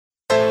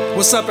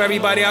What's up,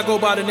 everybody? I go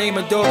by the name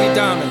of Doggy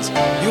Diamonds.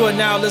 You are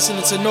now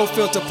listening to No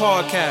Filter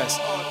Podcast.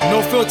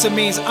 No filter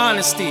means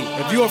honesty.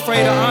 If you're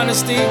afraid of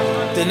honesty,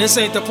 then this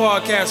ain't the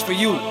podcast for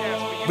you.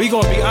 We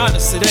gonna be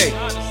honest today.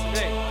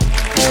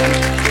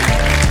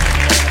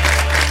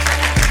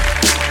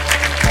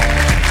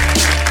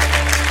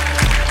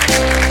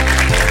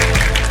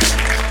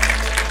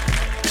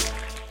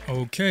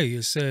 Okay,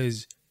 it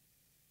says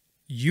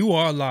you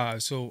are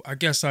live, so I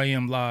guess I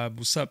am live.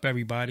 What's up,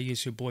 everybody?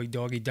 It's your boy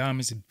Doggy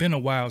Diamonds. It's been a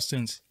while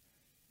since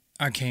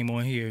I came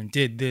on here and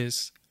did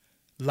this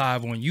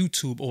live on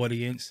YouTube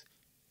audience.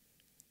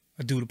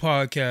 I do the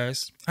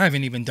podcast. I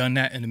haven't even done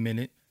that in a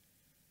minute.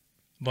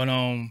 But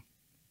I'm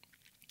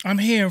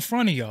here in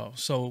front of y'all.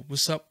 So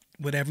what's up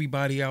with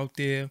everybody out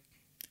there?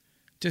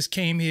 Just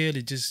came here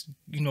to just,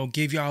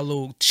 give y'all a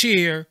little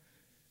cheer,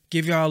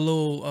 give y'all a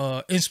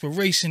little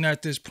inspiration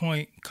at this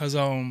point, because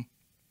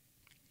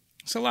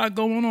it's a lot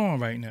going on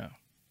right now.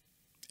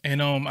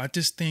 And I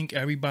just think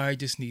everybody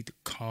just need to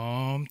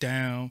calm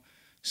down,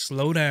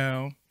 slow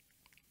down,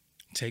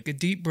 take a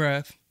deep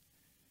breath,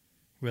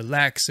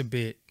 relax a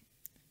bit.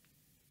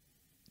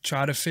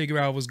 Try to figure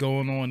out what's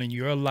going on in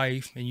your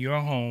life, in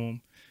your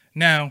home.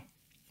 Now,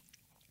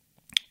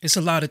 it's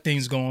a lot of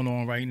things going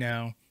on right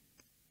now.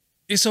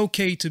 It's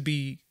okay to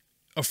be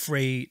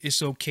afraid.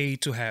 It's okay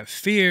to have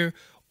fear.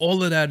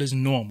 All of that is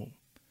normal.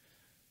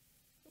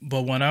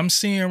 But what I'm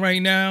seeing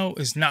right now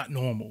is not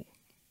normal.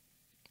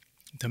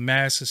 The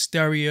mass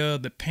hysteria,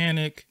 the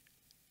panic,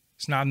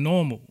 it's not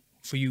normal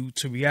for you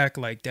to react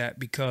like that,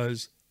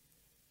 because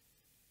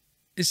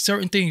it's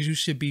certain things you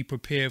should be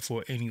prepared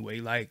for anyway.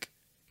 Like,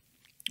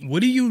 what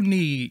do you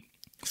need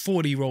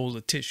 40 rolls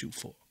of tissue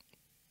for?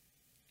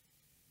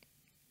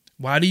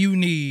 Why do you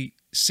need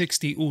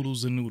 60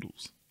 oodles of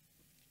noodles?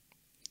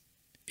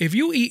 If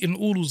you eating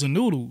oodles of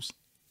noodles,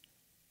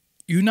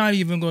 you're not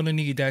even going to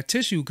need that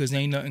tissue, because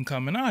ain't nothing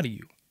coming out of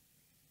you.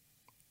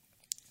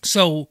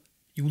 So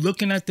you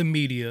looking at the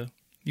media,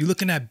 you're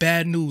looking at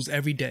bad news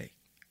every day.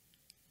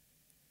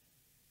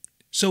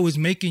 So it's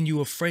making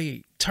you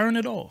afraid. Turn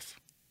it off.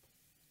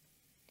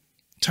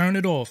 Turn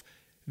it off.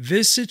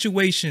 This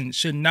situation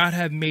should not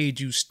have made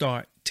you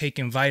start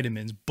taking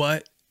vitamins,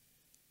 but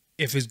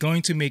if it's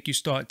going to make you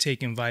start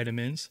taking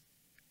vitamins,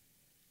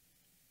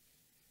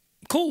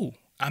 cool,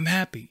 I'm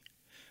happy.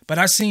 But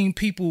I seen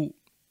people,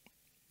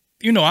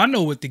 I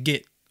know what to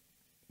get,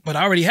 but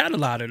I already had a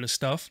lot of the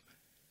stuff.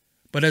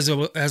 But as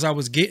I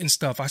was getting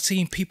stuff, I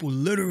seen people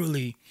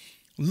literally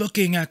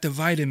looking at the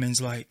vitamins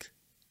like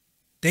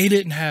they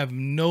didn't have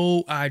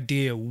no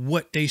idea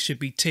what they should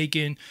be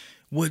taking.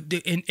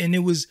 And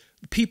it was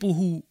people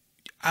who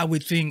I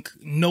would think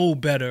know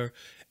better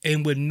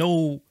and would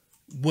know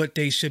what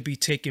they should be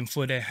taking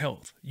for their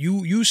health.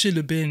 You should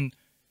have been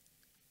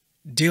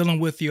dealing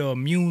with your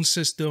immune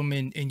system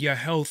and your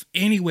health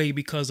anyway,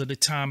 because of the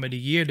time of the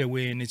year that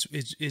we're in.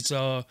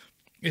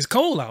 It's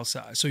cold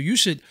outside, so you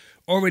should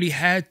already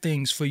had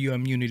things for your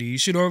immunity. You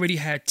should already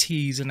had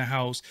teas in the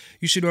house.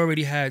 You should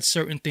already had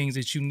certain things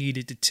that you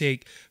needed to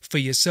take for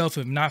yourself.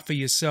 If not for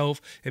yourself,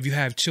 if you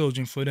have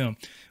children, for them.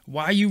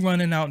 Why are you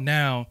running out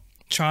now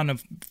trying to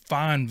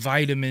find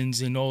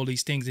vitamins and all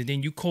these things, and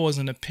then you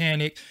causing a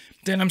panic?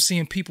 Then I'm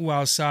seeing people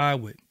outside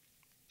with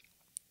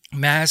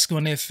masks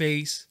on their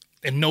face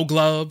and no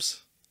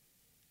gloves.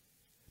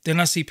 Then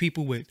I see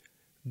people with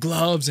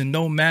gloves and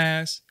no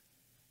mask.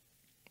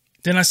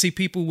 Then I see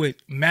people with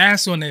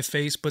masks on their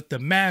face, but the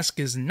mask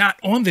is not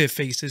on their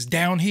face. It's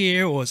down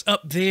here or it's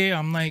up there.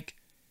 I'm like,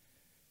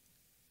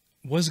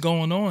 what's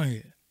going on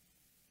here?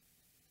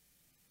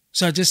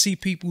 So I just see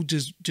people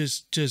just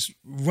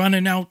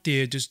running out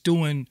there, just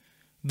doing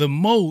the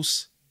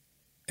most.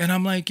 And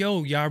I'm like,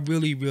 yo, y'all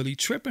really, really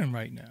tripping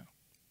right now.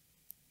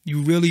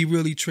 You really,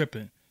 really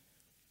tripping.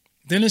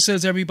 Then it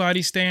says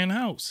everybody stay in the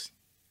house.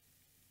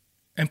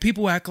 And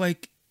people act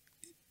like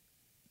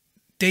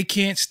they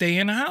can't stay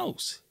in the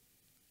house.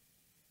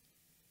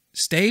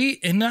 Stay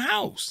in the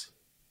house.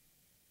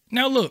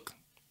 Now look,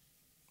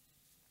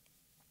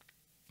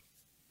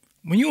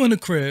 when you're in the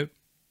crib,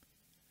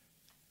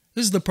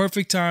 this is the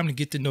perfect time to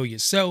get to know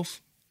yourself,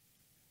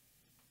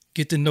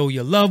 get to know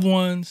your loved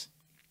ones,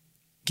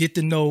 get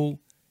to know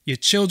your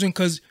children,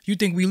 because you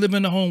think we live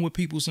in a home with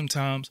people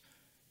sometimes.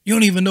 You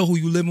don't even know who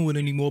you're living with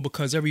anymore,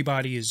 because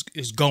everybody is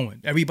going.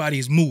 Everybody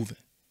is moving.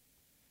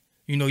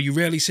 You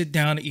rarely sit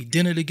down to eat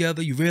dinner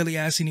together. You rarely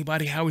ask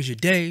anybody, how was your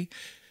day?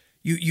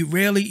 You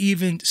rarely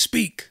even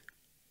speak,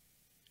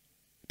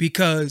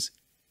 because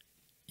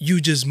you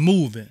just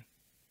moving.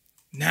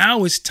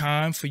 Now it's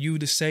time for you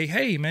to say,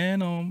 hey,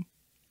 man,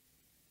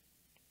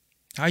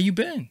 how you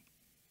been?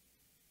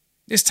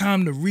 It's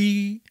time to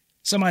read.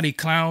 Somebody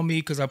clown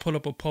me because I put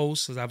up a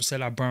post, as I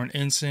said, I burn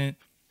incense.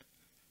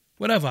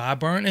 Whatever, I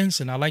burn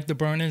incense. I like to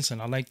burn incense.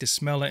 I like the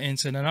smell of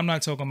incense. And I'm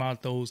not talking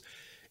about those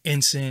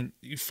incense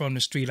from the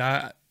street.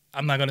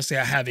 I'm not going to say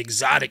I have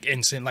exotic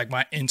incense, like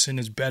my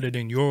incense is better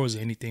than yours or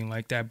anything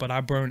like that. But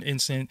I burn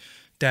incense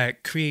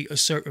that create a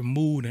certain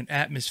mood and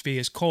atmosphere.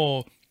 It's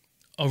called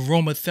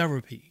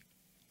aromatherapy.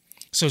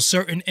 So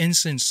certain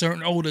incense,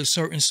 certain odors,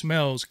 certain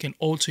smells can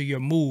alter your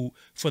mood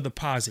for the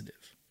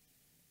positive.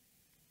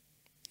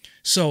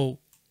 So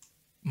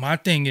my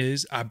thing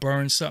is, I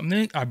burn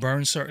something. I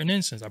burn certain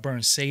incense. I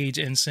burn sage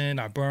incense.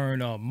 I burn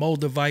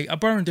moldavite. I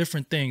burn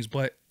different things.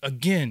 But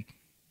again,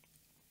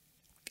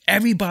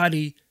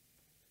 everybody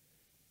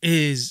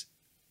think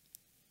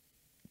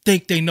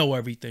they know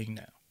everything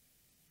now.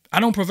 I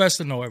don't profess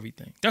to know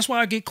everything. That's why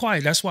I get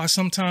quiet. That's why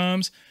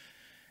sometimes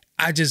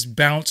I just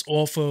bounce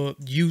off of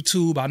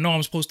YouTube. I know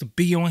I'm supposed to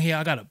be on here.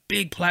 I got a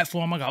big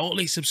platform. I got all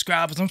these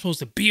subscribers. I'm supposed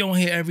to be on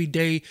here every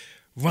day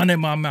running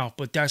my mouth,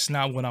 but that's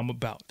not what I'm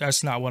about.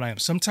 That's not what I am.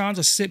 Sometimes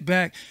I sit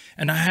back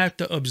and I have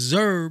to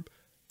observe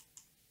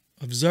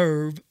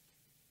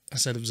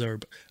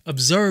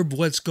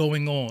what's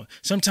going on.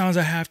 Sometimes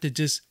I have to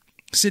just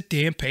sit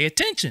there and pay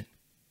attention.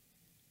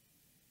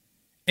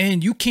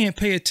 And you can't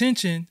pay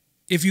attention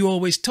if you're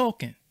always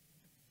talking.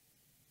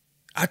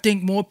 I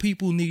think more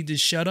people need to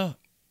shut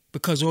up,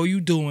 because all you're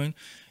doing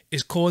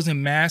is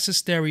causing mass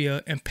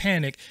hysteria and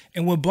panic.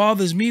 And what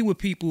bothers me with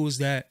people is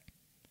that,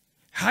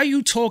 how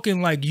you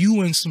talking like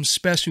you in some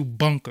special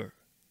bunker?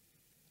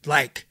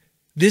 Like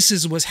this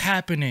is what's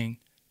happening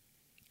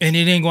and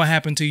it ain't gonna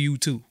happen to you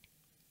too.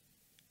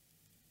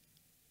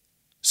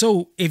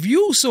 So if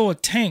you saw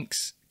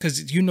tanks,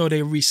 because you know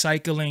they're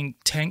recycling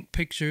tank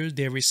pictures,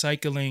 they're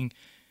recycling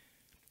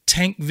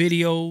tank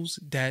videos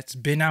that's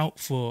been out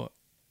for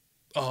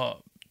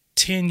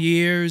 10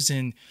 years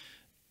and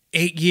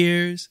 8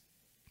 years,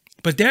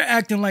 but they're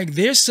acting like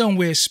they're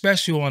somewhere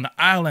special on the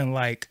island,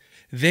 like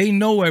they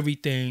know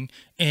everything,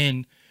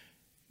 and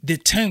the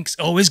tanks,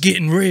 oh, it's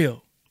getting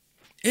real.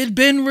 It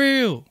been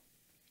real.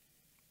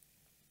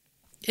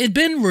 It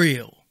been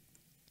real.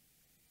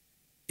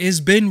 It's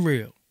been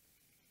real.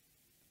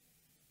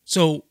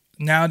 So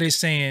now they're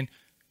saying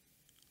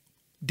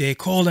they're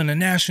calling the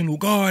National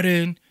Guard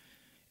in.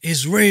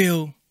 It's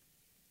real.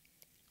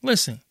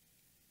 Listen,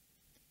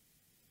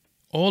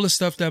 all the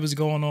stuff that was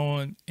going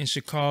on in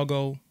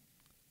Chicago,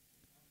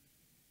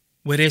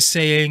 where they're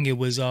saying it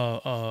was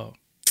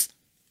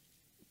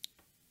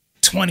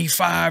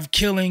 25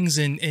 killings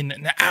in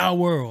an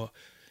hour, or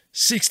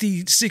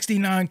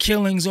 69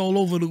 killings all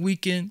over the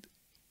weekend.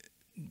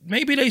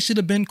 Maybe they should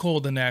have been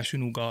called the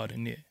National Guard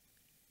in there.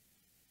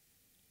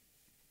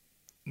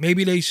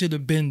 Maybe they should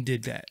have been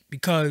did that,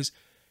 because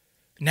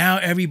now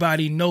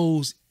everybody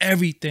knows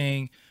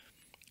everything.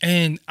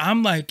 And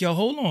I'm like, yo,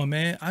 hold on,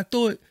 man. I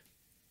thought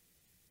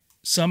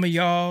some of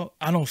y'all,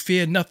 I don't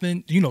fear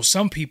nothing. You know,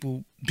 some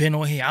people been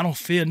on here, I don't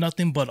fear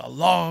nothing but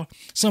Allah.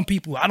 Some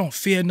people, I don't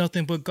fear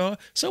nothing but God.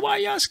 So why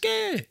y'all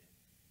scared?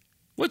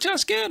 What y'all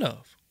scared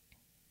of?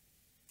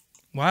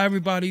 Why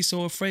everybody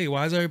so afraid?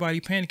 Why is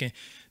everybody panicking?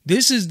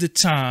 This is the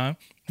time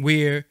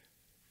where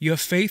your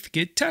faith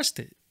get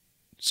tested.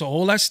 So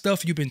all that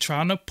stuff you've been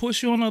trying to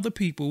push on other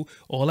people,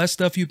 all that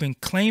stuff you've been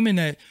claiming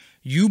that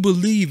you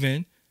believe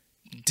in,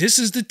 this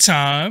is the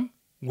time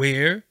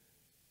where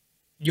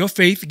your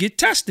faith get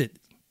tested.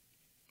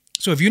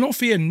 So if you don't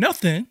fear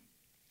nothing,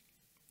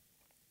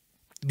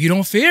 if you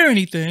don't fear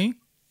anything,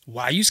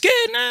 why are you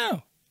scared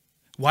now?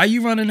 Why are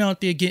you running out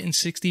there getting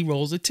 60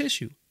 rolls of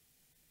tissue?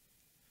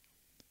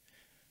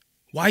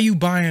 Why are you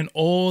buying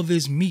all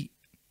this meat?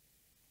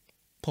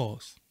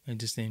 Pause. It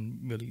just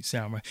didn't really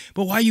sound right.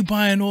 But why are you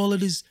buying all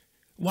of this?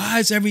 Why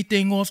is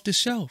everything off the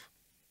shelf?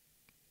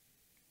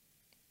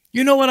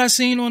 You know what I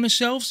seen on the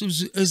shelves?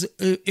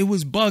 It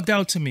was bugged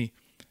out to me.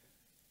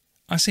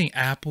 I seen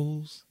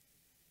apples.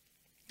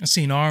 I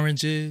seen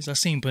oranges. I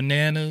seen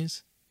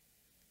bananas.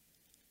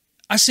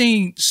 I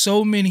seen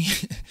so many.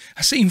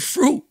 I seen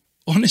fruit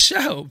on the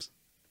shelves.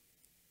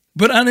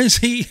 But I didn't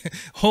see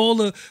all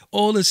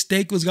the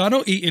steak was gone. I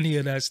don't eat any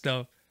of that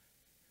stuff.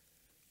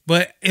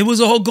 But it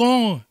was all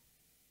gone.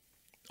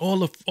 All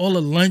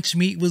the lunch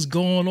meat was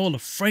gone. All the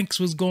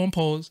Franks was gone.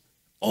 Pause.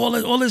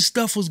 All this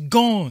stuff was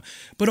gone.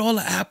 But all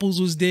the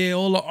apples was there.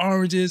 All the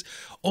oranges.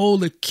 All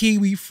the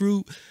kiwi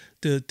fruit.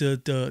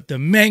 The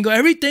mango.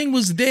 Everything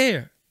was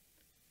there.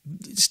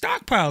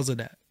 Stockpiles of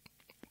that.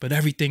 But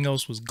everything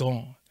else was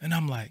gone. And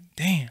I'm like,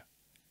 damn.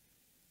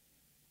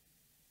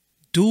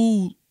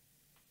 Dude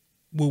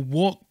would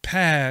walk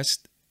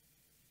past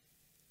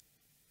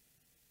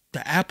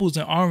the apples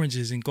and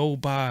oranges and go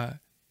buy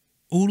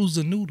oodles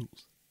and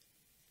noodles.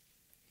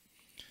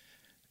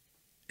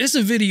 It's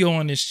a video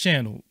on this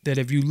channel that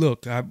if you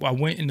look, I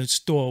went in the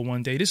store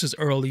one day. This is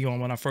early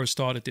on when I first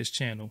started this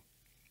channel.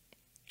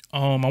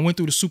 I went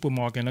through the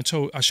supermarket and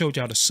I showed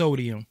y'all the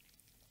sodium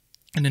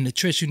and the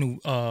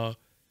nutritional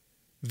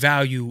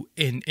value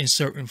in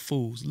certain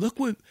foods. Look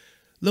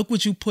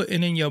what you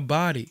putting in your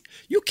body.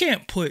 You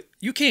can't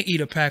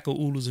eat a pack of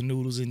oodles and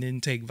noodles and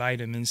then take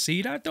vitamin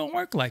C. That don't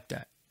work like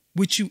that.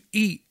 What you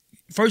eat,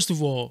 first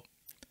of all,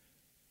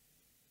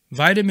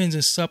 vitamins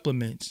and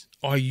supplements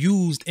are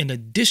used in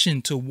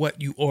addition to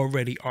what you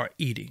already are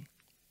eating,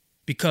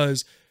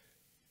 because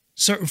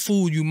certain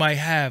food you might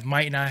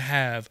not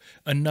have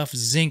enough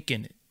zinc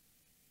in it,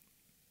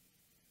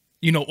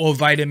 or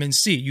vitamin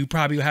C. You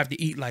probably have to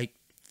eat like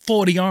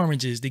 40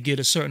 oranges to get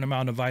a certain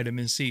amount of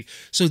vitamin C.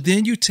 So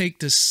then you take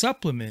the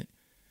supplement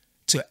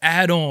to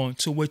add on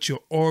to what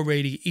you're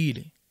already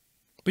eating.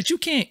 But you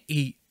can't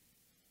eat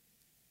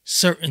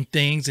certain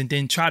things and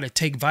then try to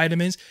take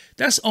vitamins.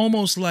 That's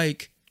almost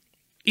like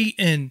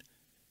eating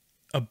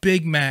a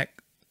Big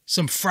Mac,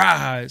 some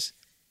fries,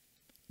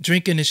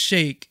 drinking a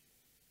shake,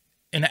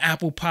 and an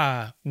apple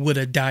pie with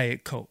a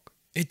Diet Coke.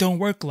 It don't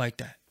work like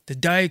that. The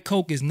Diet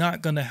Coke is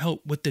not going to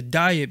help with the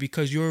diet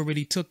because you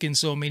already took in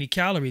so many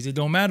calories. It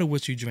don't matter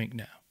what you drink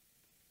now.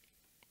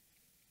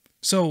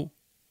 So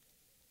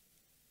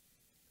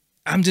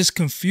I'm just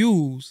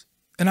confused.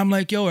 And I'm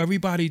like, yo,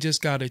 everybody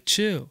just got to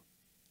chill.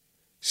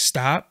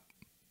 Stop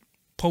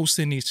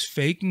posting these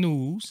fake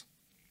news.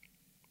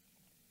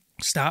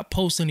 Stop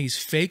posting these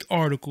fake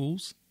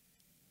articles.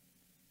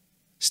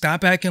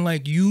 Stop acting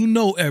like you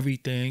know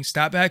everything.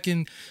 Stop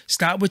using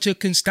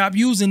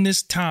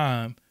this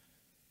time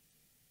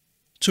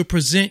to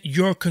present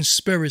your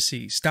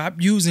conspiracy.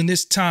 Stop using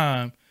this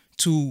time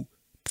to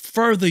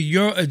further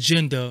your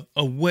agenda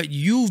of what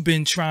you've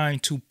been trying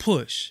to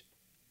push.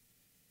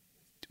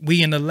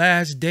 We in the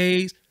last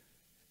days.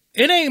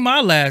 It ain't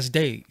my last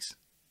days.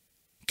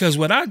 Because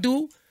what I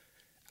do,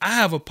 I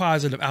have a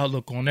positive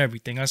outlook on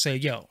everything. I say,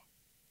 yo,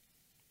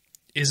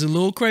 it's a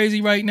little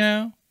crazy right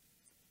now.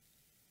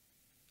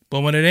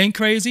 But when it ain't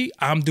crazy,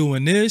 I'm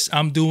doing this,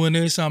 I'm doing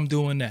this, I'm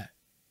doing that.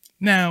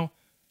 Now,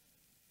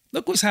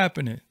 look what's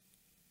happening.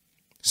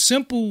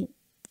 Simple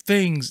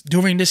things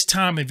during this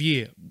time of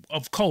year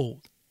of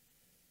cold.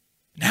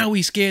 Now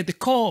we scared to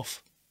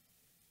cough.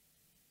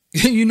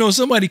 You know,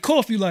 somebody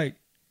cough, you like,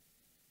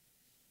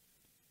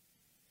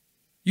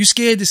 you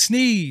scared to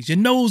sneeze. Your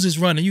nose is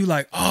running. You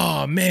like,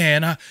 oh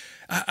man,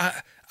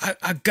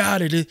 I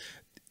got it.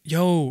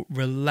 Yo,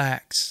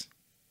 relax.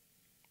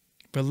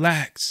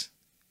 Relax.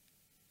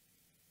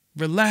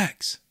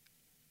 Relax.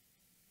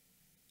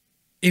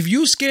 If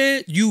you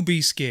scared, you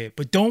be scared.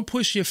 But don't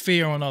push your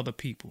fear on other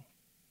people.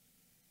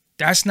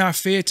 That's not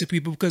fair to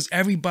people because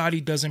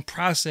everybody doesn't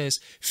process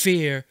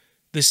fear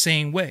the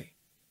same way.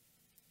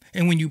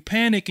 And when you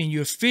panic and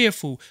you're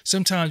fearful,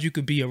 sometimes you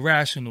could be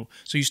irrational.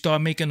 So you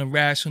start making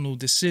irrational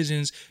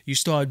decisions. You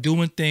start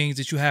doing things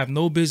that you have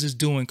no business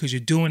doing because you're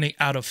doing it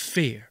out of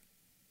fear.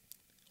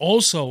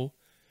 Also,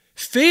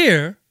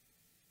 fear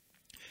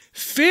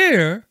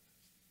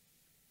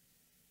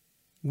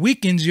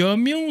weakens your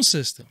immune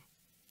system.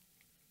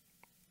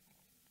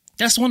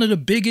 That's one of the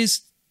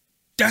biggest,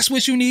 that's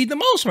what you need the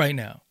most right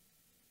now.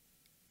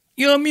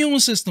 Your immune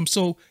system.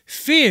 So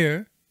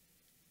stress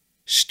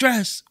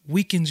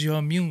weakens your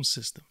immune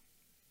system.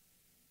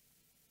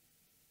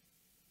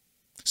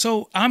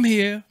 So I'm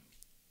here.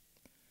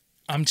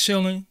 I'm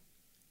chilling.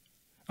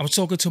 I was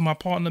talking to my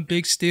partner,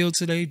 Big Steel,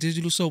 today,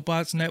 Digital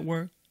Soapbox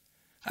Network.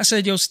 I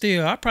said, yo,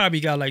 Steel, I probably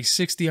got like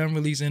 60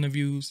 unreleased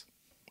interviews.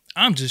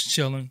 I'm just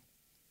chilling.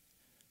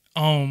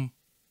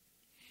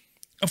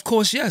 Of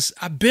course, yes,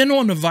 I've been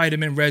on the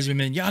vitamin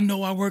regimen. Y'all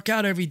know I work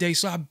out every day,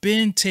 so I've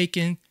been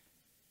taking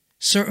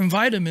certain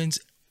vitamins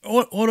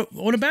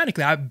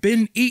automatically. I've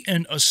been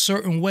eating a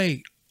certain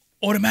way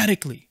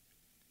automatically.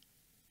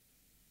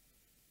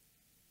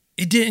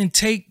 It didn't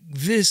take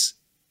this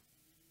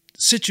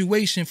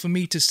situation for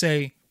me to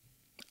say,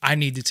 I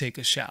need to take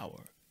a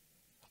shower.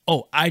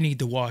 Oh, I need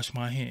to wash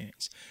my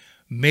hands.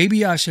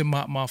 Maybe I should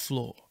mop my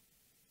floor.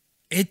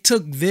 It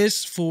took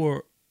this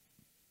for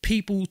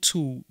people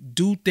to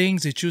do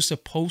things that you're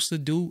supposed to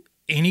do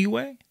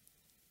anyway.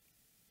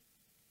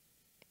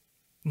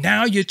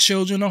 Now your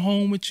children are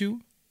home with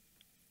you.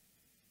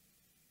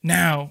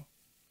 Now,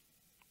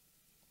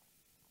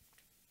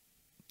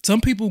 some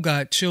people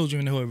got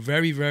children who are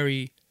very,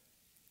 very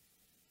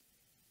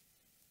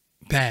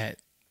bad.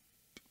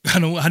 I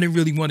didn't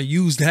really want to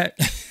use that.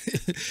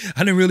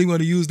 I didn't really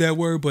want to use that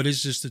word, but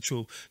it's just the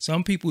truth.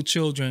 Some people,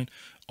 children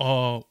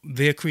are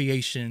their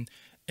creation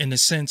in the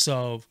sense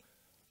of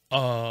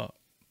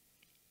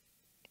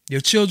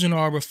your children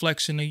are a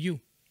reflection of you.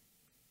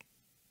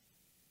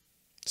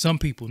 Some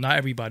people, not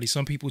everybody.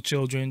 Some people,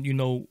 children,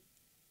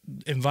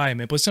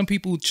 environment. But some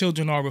people,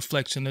 children are a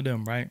reflection of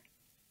them, right?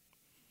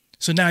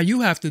 So now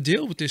you have to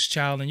deal with this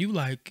child and you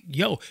like,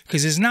 yo,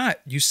 because it's not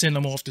you send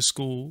them off to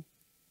school.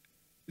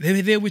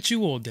 They're there with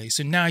you all day.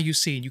 So now you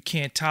see you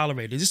can't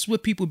tolerate it. This is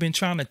what people been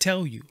trying to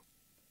tell you.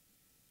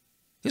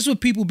 This is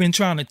what people been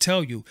trying to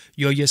tell you.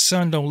 Your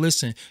son don't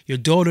listen. Your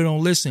daughter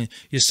don't listen.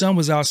 Your son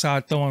was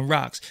outside throwing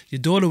rocks. Your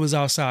daughter was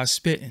outside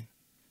spitting.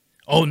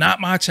 Oh,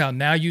 not my child.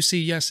 Now you see,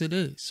 yes, it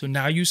is. So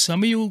now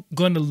some of you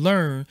going to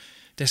learn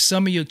that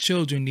some of your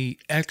children need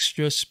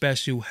extra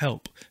special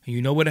help. And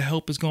you know where the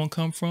help is going to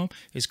come from?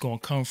 It's going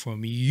to come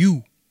from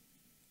you.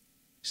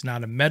 It's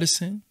not a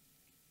medicine.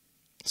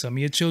 Some of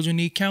your children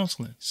need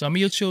counseling. Some of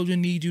your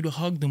children need you to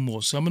hug them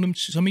more. Some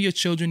of your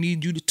children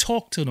need you to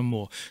talk to them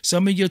more.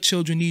 Some of your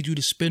children need you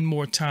to spend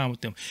more time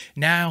with them.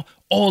 Now,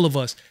 all of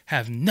us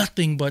have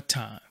nothing but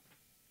time.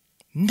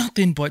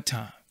 Nothing but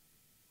time.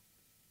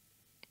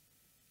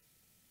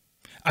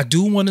 I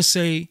do want to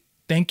say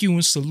thank you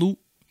and salute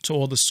to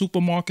all the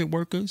supermarket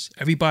workers,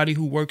 everybody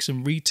who works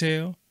in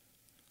retail,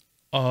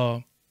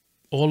 all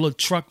the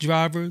truck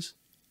drivers,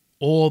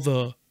 all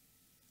the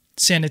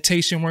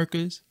sanitation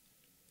workers,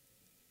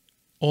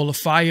 all the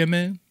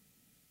firemen,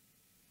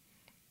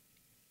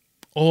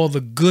 all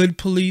the good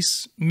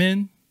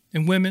policemen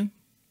and women.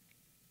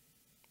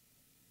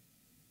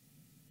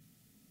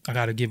 I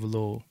gotta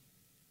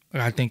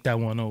think that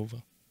one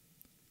over.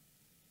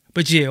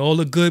 But yeah, all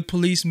the good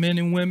policemen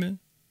and women,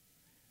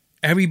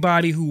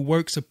 everybody who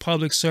works a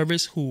public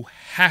service who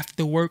have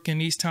to work in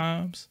these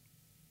times.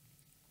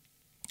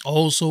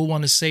 Also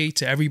want to say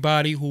to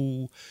everybody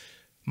who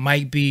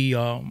might be,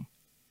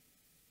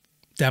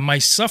 that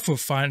might suffer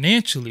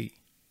financially,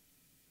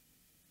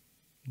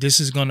 this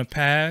is going to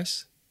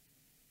pass.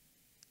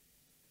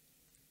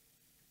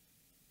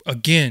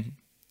 Again,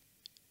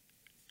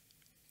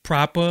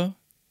 proper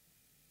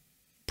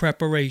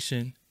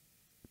preparation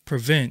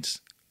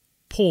prevents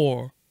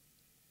poor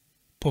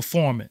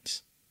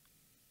performance.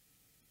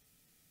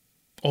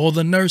 All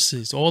the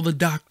nurses, all the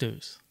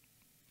doctors,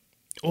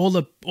 all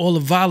the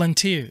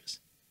volunteers.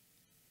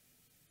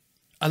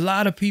 A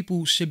lot of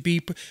people should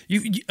be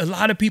a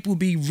lot of people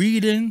be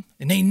reading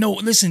and they know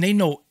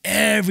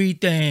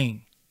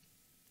everything.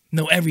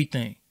 Know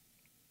everything.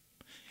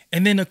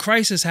 And then a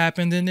crisis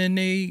happened and then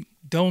they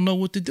don't know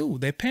what to do.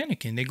 They're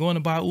panicking. They're going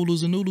to buy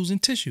oodles and noodles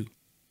and tissue.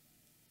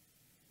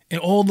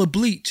 And all the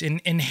bleach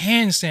and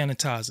hand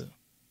sanitizer.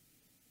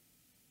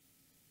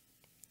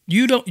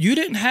 You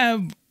didn't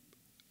have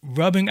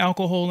rubbing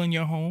alcohol in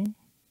your home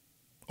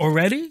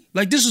already?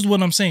 Like, this is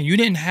what I'm saying. You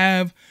didn't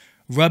have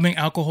rubbing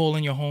alcohol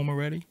in your home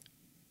already?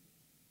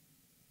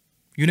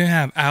 You didn't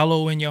have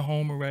aloe in your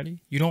home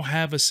already? You don't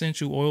have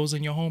essential oils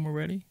in your home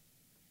already?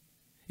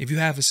 If you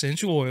have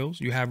essential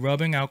oils, you have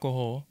rubbing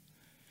alcohol,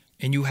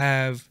 and you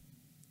have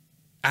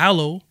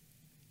aloe,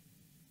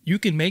 you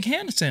can make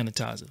hand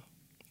sanitizer.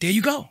 There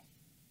you go.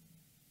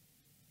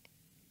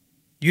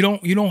 You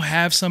don't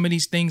have some of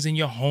these things in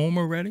your home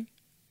already?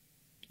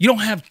 You don't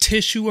have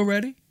tissue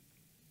already?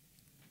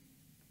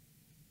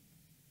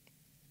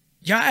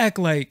 Y'all act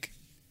like,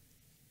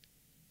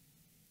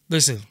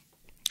 listen,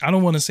 I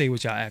don't want to say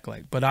what y'all act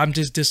like, but I'm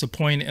just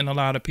disappointed in a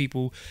lot of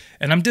people.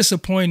 And I'm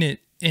disappointed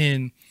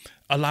in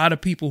a lot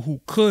of people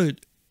who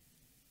could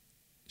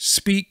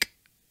speak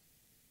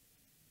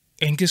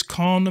and just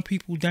calm the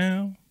people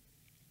down.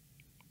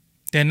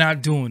 They're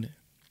not doing it.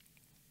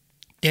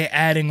 They're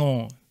adding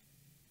on.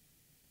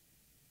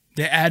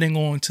 They're adding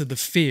on to the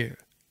fear.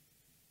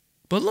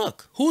 But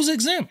look, who's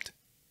exempt?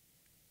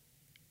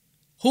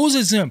 Who's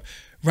exempt?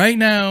 Right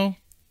now,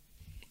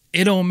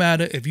 it don't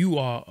matter if you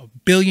are a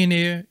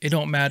billionaire. It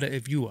don't matter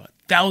if you are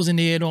a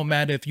thousandaire. It don't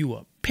matter if you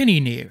are a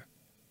pennynaire.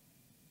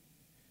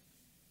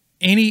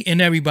 Any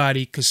and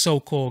everybody could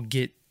so-called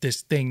get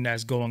this thing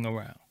that's going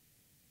around.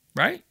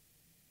 Right?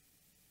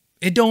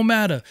 It don't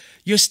matter.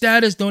 Your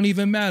status don't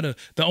even matter.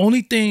 The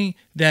only thing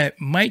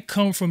that might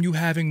come from you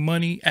having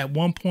money at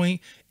one point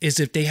is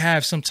if they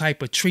have some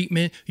type of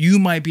treatment, you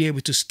might be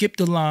able to skip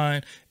the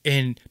line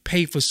and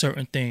pay for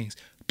certain things.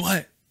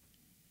 But,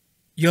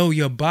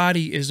 your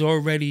body is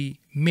already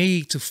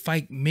made to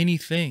fight many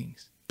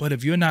things. But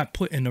if you're not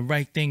putting the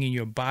right thing in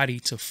your body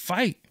to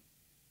fight,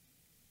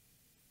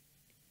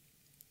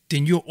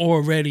 then you're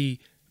already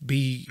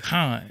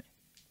behind.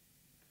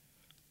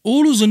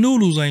 Oodles and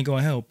noodles ain't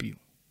going to help you.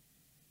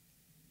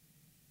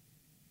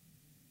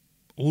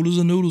 Oodles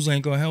and noodles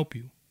ain't going to help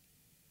you.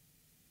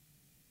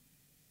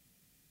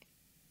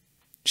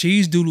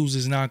 Cheese doodles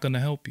is not going to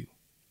help you.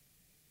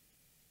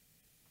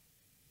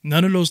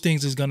 None of those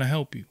things is going to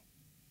help you.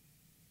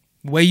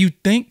 The way you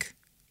think,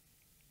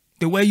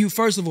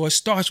 first of all, it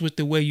starts with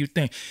the way you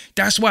think.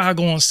 That's why I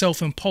go on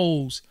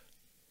self-imposed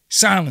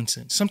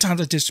silencing.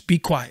 Sometimes I just be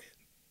quiet.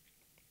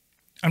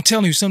 I'm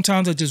telling you,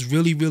 sometimes I just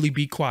really, really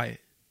be quiet.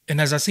 And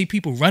as I see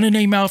people running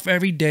their mouth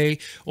every day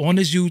on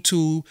this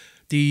YouTube,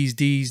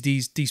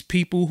 these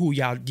people who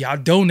y'all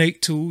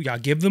donate to, y'all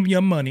give them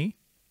your money,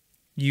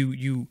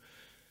 you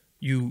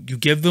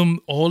give them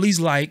all these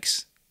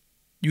likes,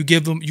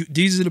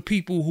 these are the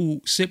people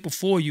who sit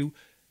before you,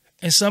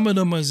 and some of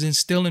them is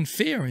instilling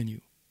fear in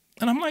you.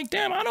 And I'm like,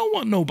 damn, I don't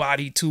want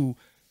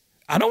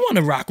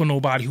to rock with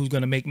nobody who's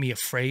gonna make me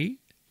afraid.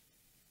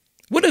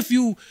 What if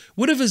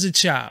as a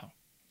child,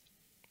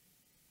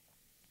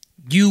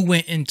 you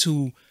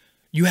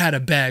had a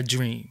bad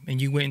dream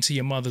and you went into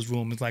your mother's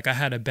room. It's like, I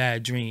had a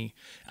bad dream.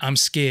 I'm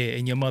scared.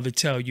 And your mother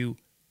tell you,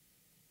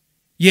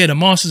 yeah, the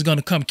monster's going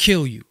to come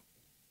kill you.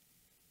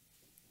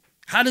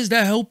 How does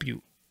that help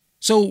you?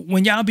 So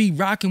when y'all be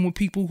rocking with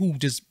people who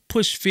just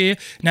push fear,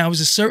 now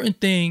it's a certain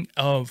thing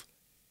of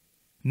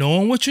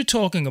knowing what you're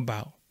talking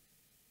about.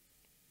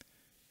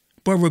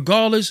 But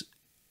regardless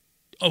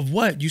of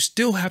what, you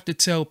still have to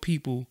tell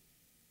people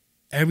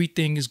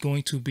everything is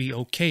going to be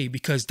okay,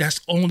 because that's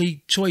the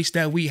only choice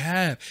that we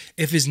have.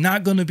 If it's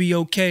not going to be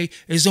okay,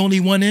 there's only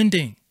one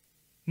ending.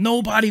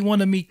 Nobody want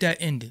to meet that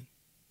ending.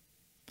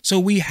 So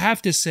we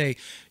have to say,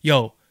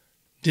 yo,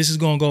 this is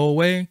going to go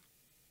away.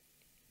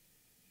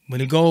 When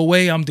it go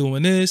away, I'm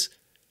doing this.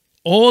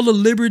 All the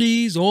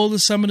liberties,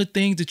 some of the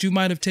things that you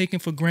might have taken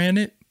for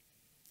granted,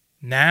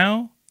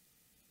 now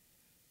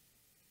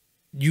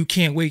you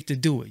can't wait to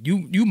do it.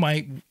 You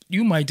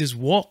might just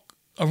walk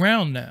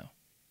around now.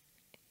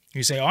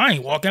 You say, "Oh, I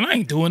ain't walking. I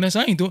ain't doing this.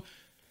 I ain't doing."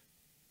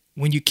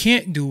 When you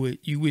can't do it,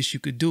 you wish you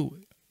could do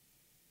it.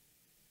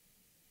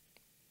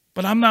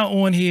 But I'm not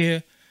on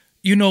here,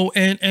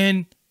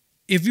 and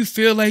if you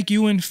feel like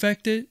you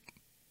infected,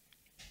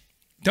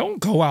 don't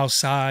go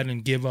outside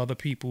and give other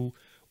people,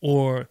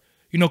 or,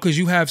 because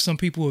you have some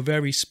people who are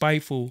very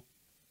spiteful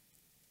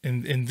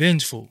and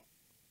vengeful,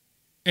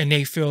 and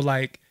they feel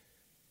like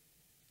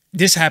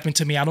this happened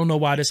to me. I don't know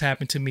why this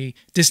happened to me.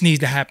 This needs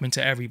to happen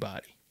to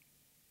everybody.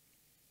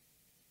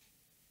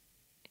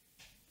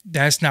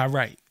 That's not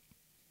right.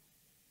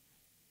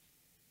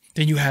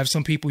 Then you have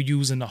some people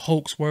using the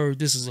hoax word.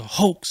 This is a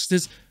hoax.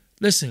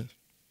 Listen,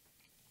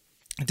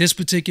 at this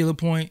particular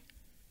point,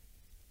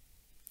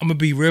 I'm going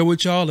to be real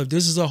with y'all. If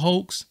this is a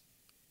hoax,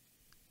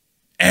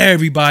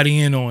 everybody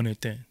in on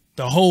it then.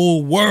 The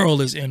whole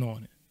world is in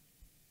on it.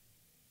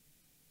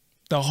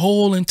 The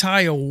whole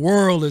entire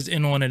world is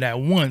in on it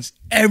at once.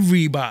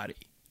 Everybody.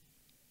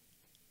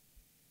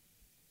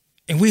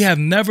 And we have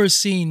never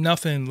seen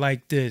nothing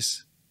like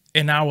this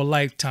in our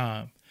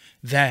lifetime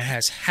that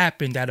has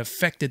happened that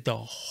affected the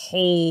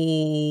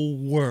whole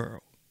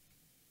world.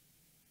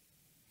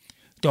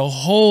 The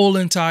whole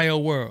entire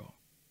world.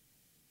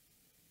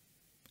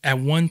 At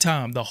one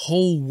time. The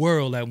whole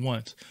world at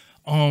once.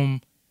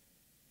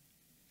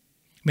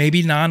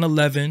 Maybe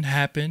 9/11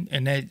 happened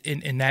and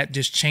that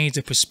just changed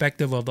the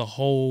perspective of the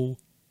whole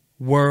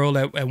world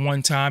at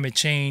one time. It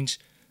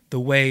changed the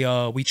way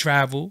we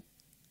travel.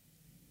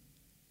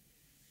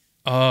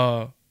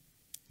 But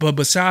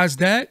besides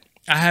that,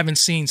 I haven't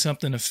seen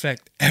something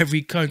affect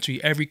every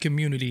country, every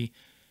community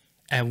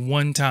at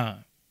one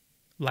time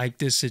like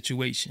this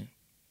situation.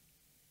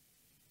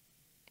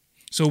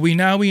 So we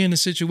in a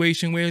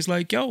situation where it's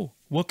like, yo,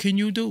 what can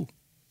you do?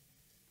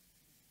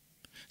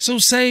 So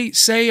say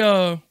we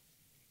are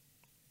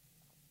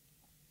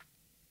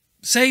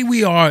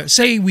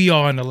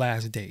in the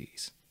last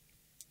days.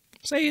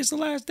 Say it's the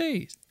last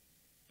days.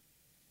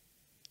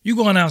 You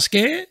going out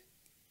scared?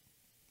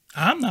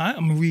 I'm not.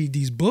 I'm going to read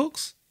these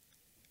books.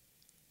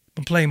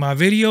 I'm going to play my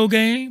video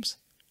games.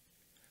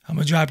 I'm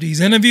going to drop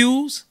these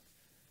interviews.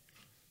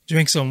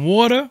 Drink some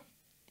water.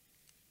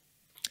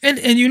 And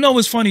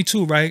it's funny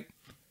too, right?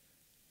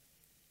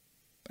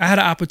 I had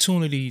an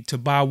opportunity to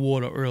buy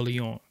water early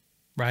on,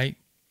 right?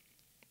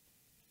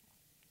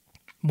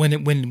 When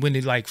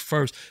it like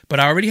first, but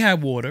I already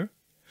had water.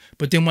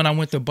 But then when I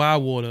went to buy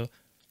water,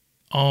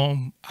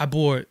 I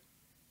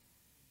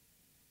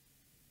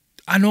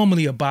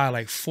normally buy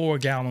like 4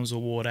 gallons of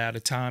water at a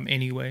time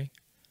anyway.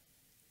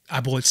 I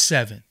bought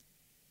 7.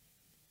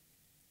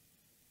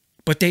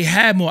 But they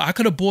had more. I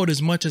could have bought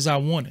as much as I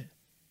wanted.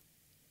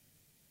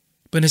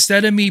 But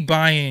instead of me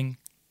buying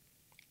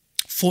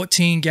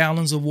 14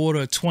 gallons of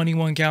water or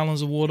 21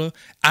 gallons of water,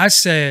 I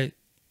said,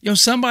 yo,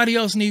 somebody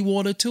else need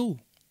water too.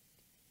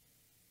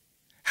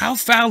 How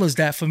foul is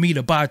that for me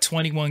to buy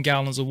 21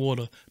 gallons of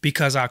water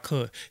because I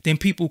could? Then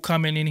people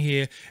coming in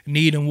here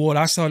needing water.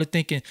 I started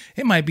thinking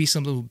it might be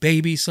some little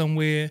baby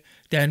somewhere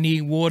that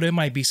need water. It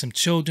might be some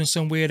children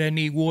somewhere that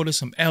need water,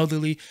 some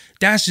elderly.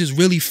 That's just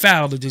really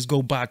foul to just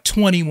go buy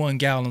 21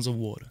 gallons of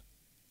water.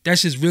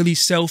 That's just really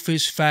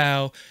selfish,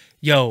 foul.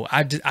 Yo,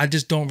 I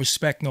just don't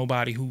respect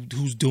nobody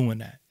who's doing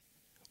that.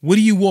 What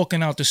are you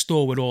walking out the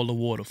store with all the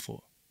water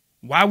for?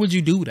 Why would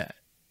you do that?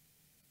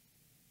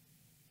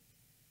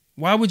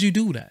 Why would you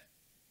do that?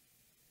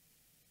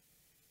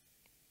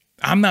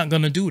 I'm not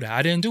going to do that.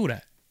 I didn't do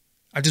that.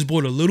 I just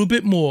bought a little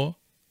bit more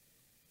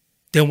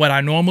than what I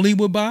normally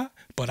would buy.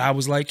 But I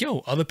was like, yo,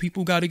 other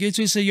people got to get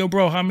you. Say, yo,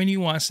 bro, how many you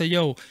want? I say,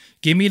 yo,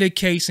 give me the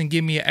case and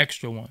give me an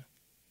extra one.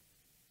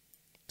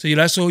 So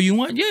that's all you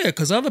want? Yeah,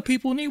 because other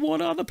people need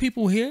water. Other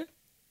people here.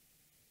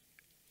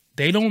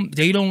 They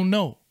don't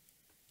know.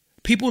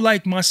 People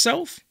like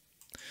myself,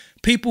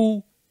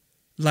 people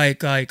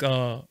like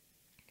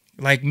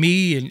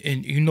me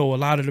and a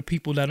lot of the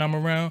people that I'm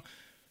around,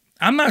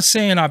 I'm not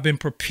saying I've been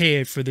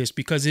prepared for this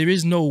because there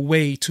is no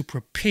way to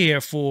prepare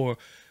for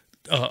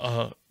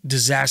a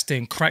disaster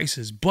and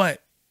crisis,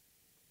 but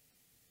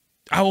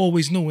I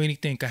always knew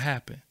anything could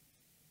happen.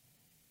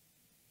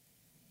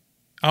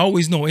 I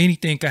always know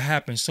anything could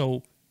happen.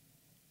 So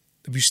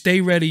if you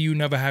stay ready, you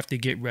never have to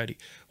get ready.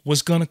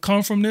 What's going to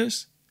come from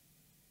this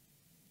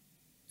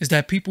is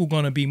that people are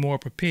going to be more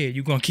prepared.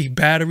 You're going to keep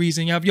batteries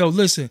in your... Yo,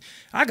 listen,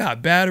 I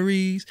got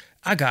batteries.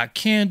 I got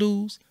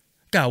candles.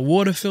 Got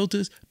water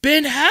filters.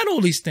 Ben had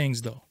all these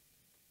things, though.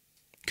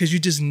 Because you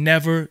just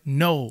never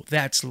know.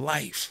 That's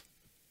life.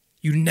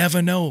 You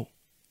never know.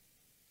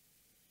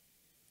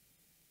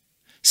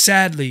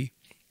 Sadly,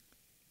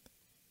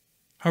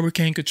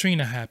 Hurricane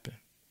Katrina happened.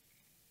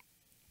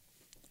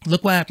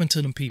 Look what happened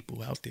to them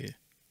people out there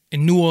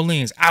in New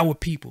Orleans, our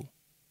people.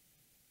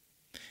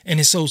 And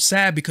it's so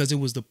sad because it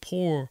was the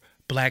poor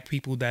black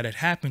people that it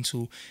happened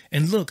to.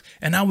 And look,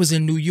 and I was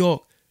in New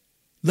York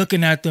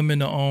looking at them in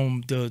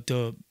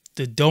the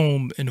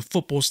dome in the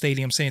football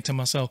stadium saying to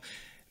myself,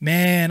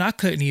 man, I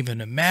couldn't even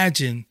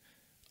imagine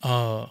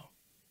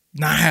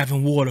not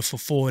having water for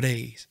 4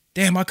 days.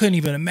 Damn, I couldn't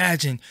even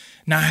imagine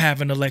not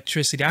having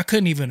electricity. I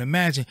couldn't even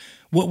imagine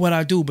what would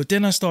I do. But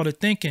then I started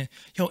thinking,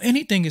 yo,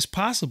 anything is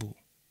possible.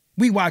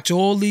 We watch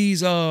all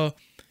these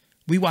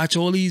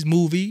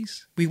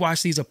movies. We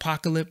watch these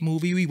apocalypse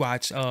movies. We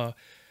watch I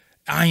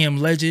Am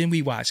Legend.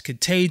 We watch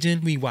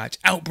Contagion. We watch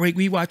Outbreak.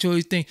 We watch all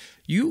these things.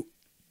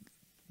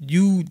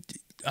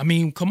 I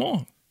mean, come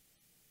on.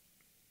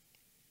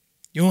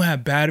 You don't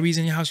have batteries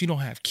in your house. You don't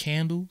have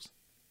candles.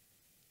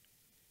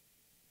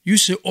 You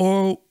should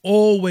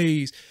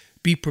always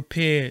be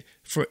prepared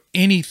for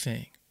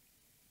anything.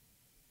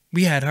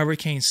 We had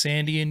Hurricane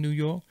Sandy in New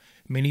York.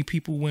 Many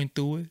people went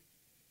through it.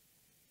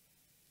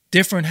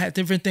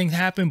 Different things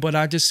happen, but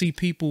I just see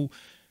people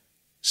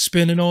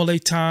spending all their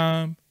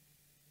time.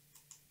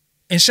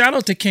 And shout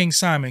out to King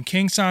Simon.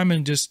 King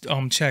Simon just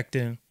checked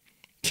in.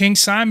 King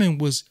Simon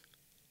was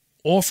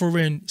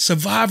offering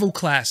survival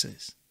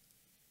classes.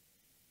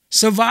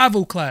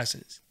 Survival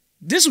classes.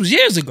 This was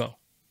years ago.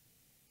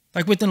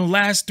 Like within the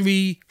last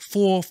 3,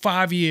 4,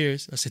 5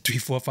 years. I said 3,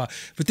 4,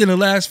 5. Within the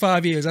last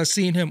 5 years, I've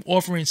seen him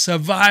offering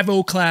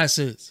survival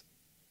classes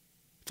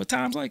for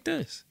times like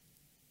this.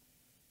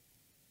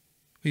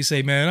 He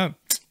say, man,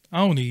 I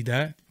don't need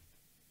that.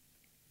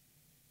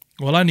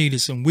 Well, I needed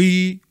some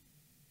weed,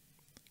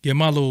 get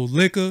my little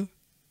liquor,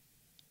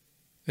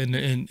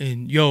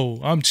 and yo,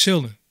 I'm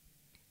chilling.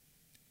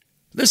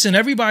 Listen,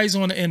 everybody's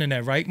on the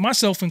internet, right?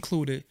 Myself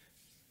included.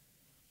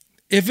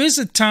 If it's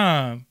a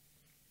time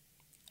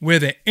where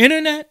the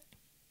internet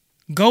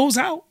goes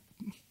out,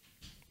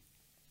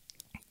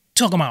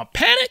 talking about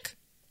panic,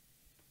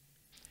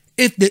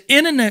 if the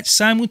internet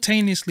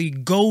simultaneously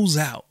goes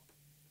out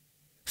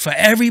for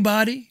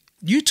everybody,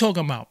 you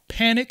talking about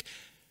panic.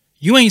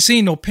 You ain't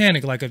seen no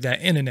panic like if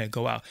that internet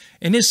go out.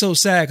 And it's so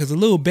sad because the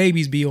little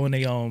babies be on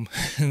their on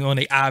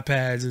their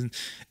iPads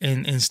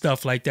and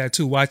stuff like that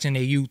too, watching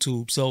their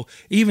YouTube. So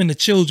even the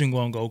children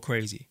gonna go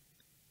crazy.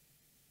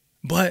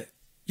 But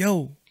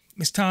yo,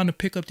 it's time to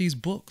pick up these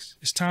books.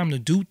 It's time to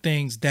do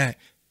things that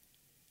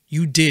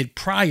you did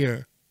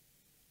prior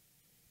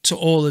to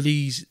all of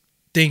these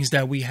things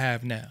that we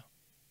have now.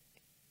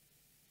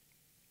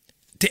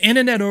 The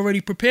internet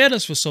already prepared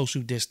us for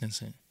social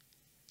distancing.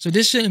 So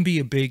this shouldn't be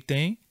a big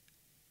thing.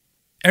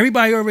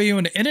 Everybody already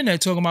on the internet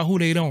talking about who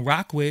they don't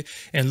rock with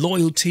and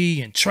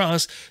loyalty and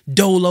trust.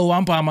 Dolo,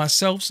 I'm by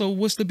myself. So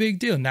what's the big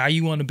deal? Now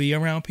you want to be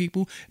around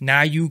people.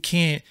 Now you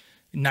can't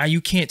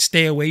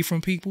stay away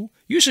from people.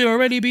 You should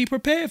already be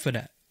prepared for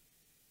that.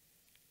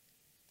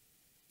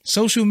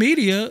 Social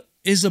media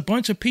is a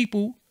bunch of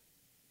people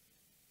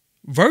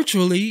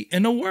virtually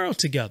in the world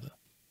together,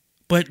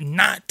 but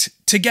not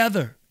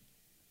together.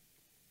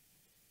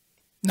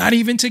 Not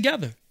even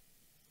together.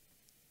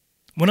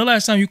 When the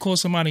last time you called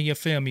somebody in your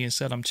family and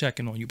said, I'm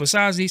checking on you,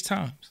 besides these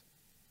times?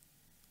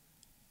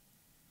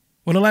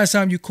 When the last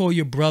time you called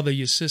your brother,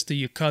 your sister,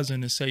 your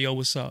cousin and say, yo,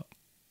 what's up?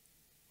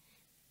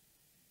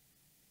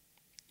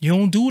 You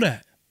don't do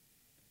that.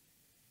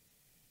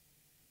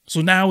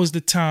 So now is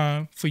the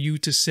time for you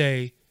to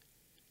say,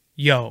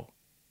 yo,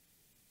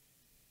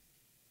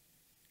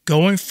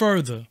 going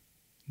further,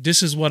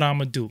 this is what I'm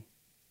going to do.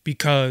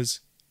 Because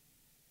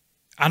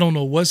I don't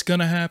know what's going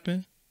to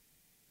happen.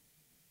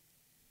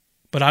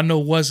 But I know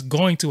what's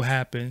going to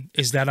happen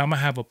is that I'm going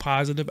to have a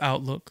positive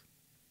outlook.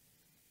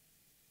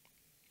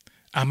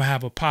 I'm going to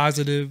have a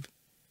positive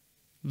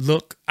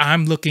look.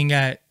 I'm looking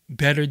at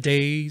better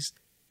days.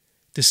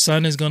 The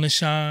sun is going to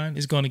shine.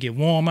 It's going to get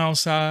warm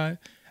outside.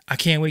 I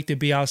can't wait to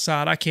be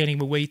outside. I can't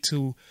even wait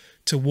to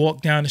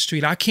walk down the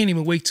street. I can't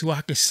even wait till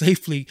I can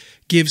safely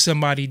give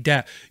somebody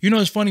dap. You know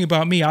what's funny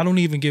about me? I don't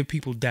even give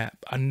people dap.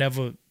 I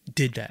never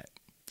did that.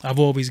 I've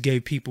always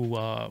gave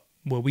people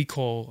what we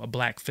call a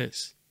black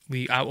fist.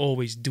 I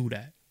always do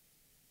that.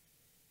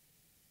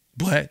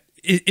 But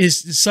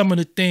it's some of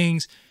the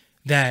things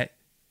that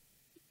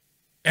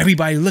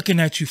everybody looking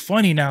at you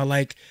funny now.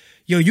 Like,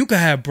 yo, you could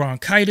have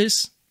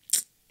bronchitis.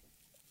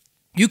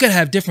 You could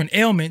have different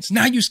ailments.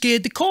 Now you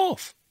scared to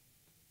cough.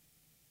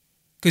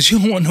 Because you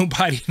don't want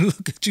nobody to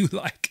look at you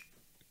like.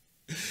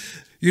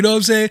 You know what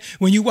I'm saying?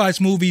 When you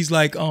watch movies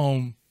like,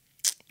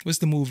 what's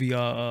the movie?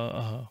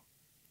 Dawn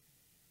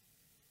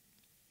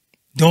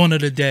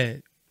of the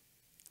Dead.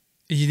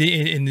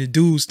 And the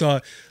dude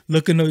start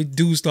looking at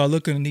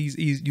these.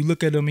 You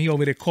look at him, he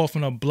over there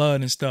coughing up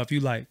blood and stuff.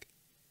 You like,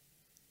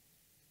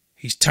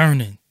 he's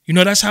turning. You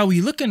know, that's how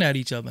we looking at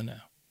each other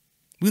now.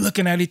 We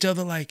looking at each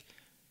other like,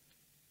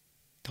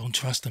 don't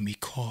trust him. He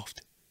coughed.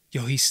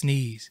 Yo, he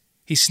sneezed.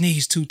 He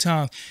sneezed 2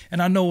 times.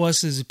 And I know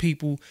us as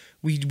people,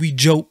 we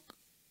joke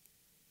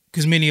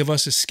because many of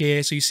us are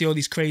scared. So you see all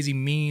these crazy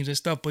memes and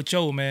stuff. But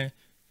yo, man,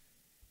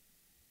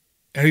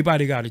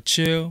 everybody got to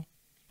chill.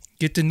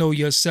 Get to know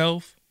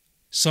yourself.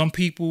 Some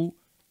people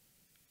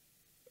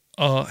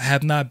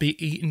have not been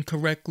eating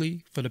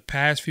correctly for the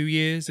past few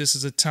years. This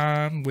is a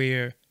time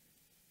where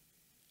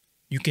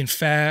you can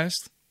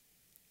fast.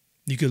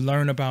 You can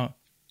learn about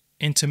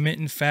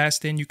intermittent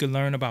fasting. You can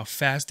learn about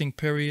fasting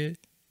period.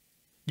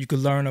 You can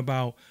learn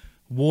about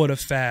water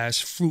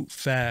fast, fruit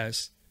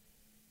fast.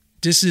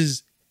 This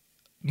is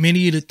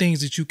many of the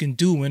things that you can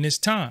do in this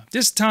time.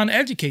 This is time to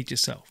educate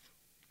yourself.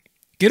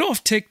 Get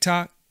off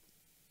TikTok.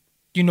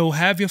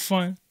 Have your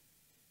fun.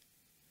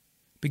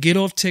 But get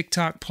off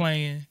TikTok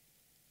playing.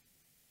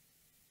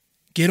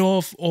 Get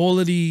off all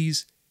of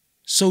these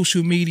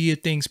social media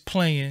things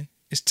playing.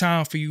 It's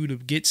time for you to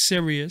get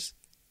serious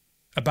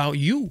about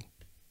you.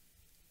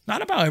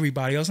 Not about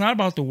everybody else, not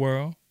about the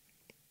world.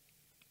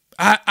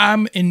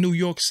 I'm in New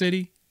York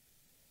City.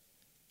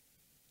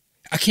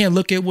 I can't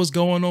look at what's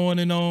going on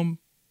in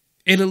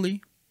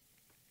Italy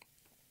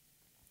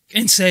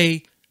and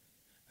say,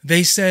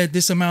 they said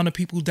this amount of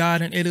people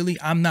died in Italy.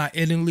 I'm not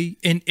in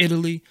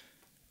Italy.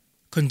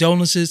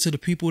 Condolences to the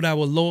people that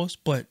were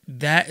lost, but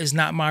that is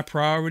not my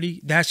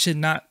priority. That should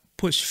not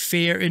push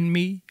fear in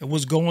me.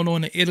 What's going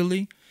on in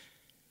Italy,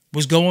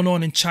 what's going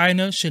on in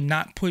China should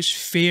not push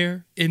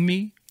fear in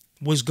me.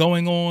 What's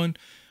going on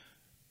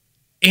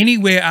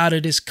anywhere out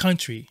of this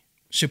country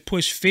should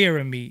push fear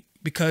in me,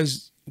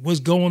 because what's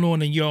going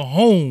on in your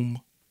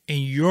home,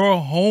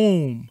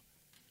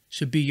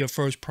 should be your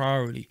first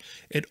priority.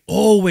 It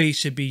always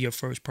should be your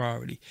first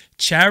priority.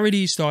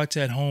 Charity starts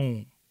at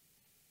home.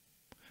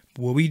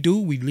 What we do,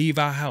 we leave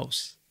our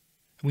house.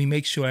 We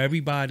make sure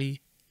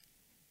everybody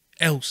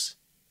else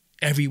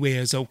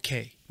everywhere is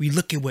okay. We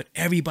look at what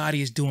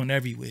everybody is doing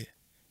everywhere.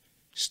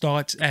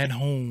 Starts at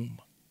home.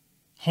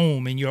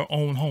 Home, in your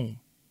own home.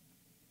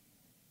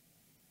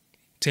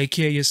 Take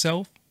care of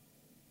yourself.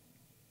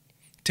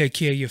 Take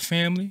care of your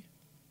family.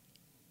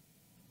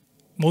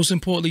 Most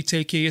importantly,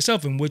 take care of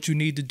yourself. And what you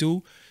need to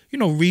do,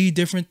 read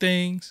different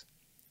things.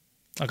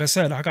 Like I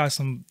said, I got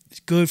some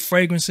good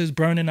fragrances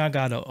burning. I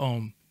got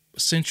a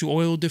essential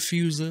oil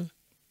diffuser.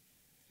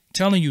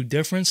 Telling you,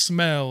 different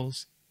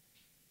smells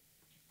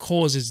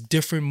causes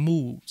different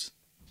moods.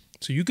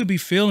 So you could be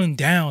feeling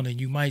down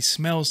and you might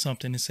smell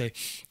something and say,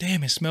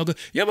 damn, it smells good.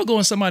 You ever go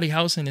in somebody's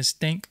house and it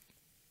stink?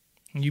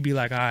 And you be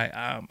like, all right,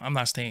 I'm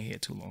not staying here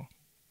too long.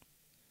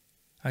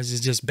 It's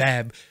just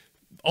bad.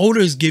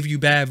 Odors give you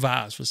bad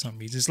vibes for some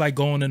reason. It's like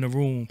going in a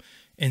room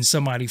and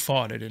somebody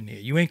farted in there.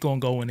 You ain't going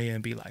to go in there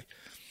and be like,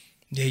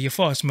 yeah, your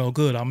fart smell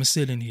good. I'm going to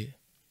sit in here.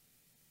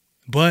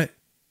 But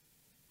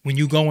when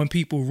you go in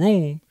people's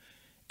room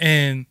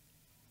and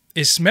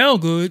it smell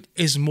good,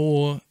 it's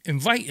more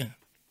inviting.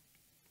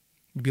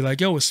 You be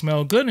like, yo, it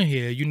smell good in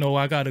here.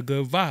 I got a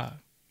good vibe.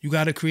 You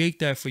got to create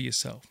that for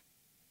yourself.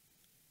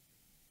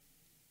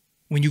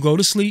 When you go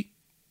to sleep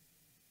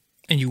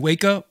and you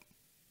wake up,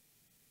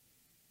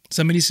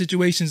 some of these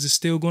situations are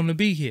still going to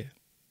be here.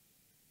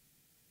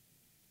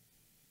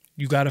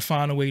 You got to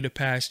find a way to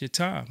pass your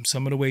time.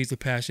 Some of the ways to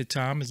pass your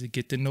time is to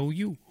get to know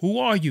you. Who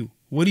are you?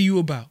 What are you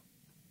about?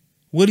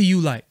 What do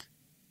you like?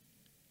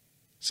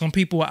 Some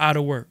people are out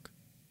of work.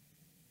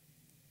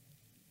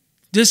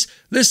 Just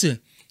listen,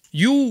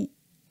 you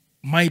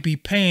might be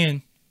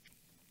paying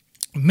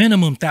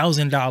minimum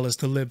 $1,000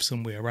 to live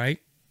somewhere, right?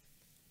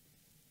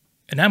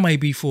 And that might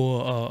be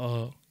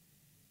for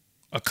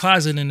a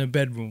closet in the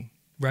bedroom,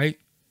 right?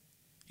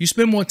 You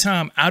spend more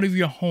time out of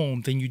your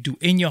home than you do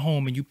in your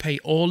home, and you pay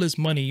all this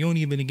money. You don't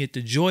even get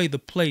to enjoy the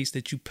place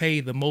that you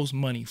pay the most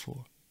money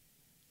for.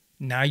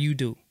 Now you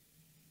do.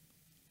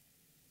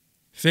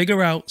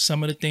 Figure out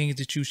some of the things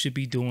that you should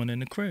be doing in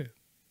the crib.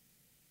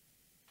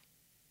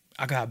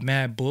 I got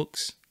mad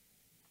books.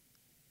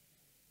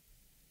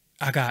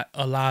 I got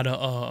a lot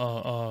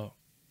of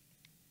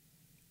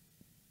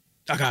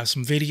I got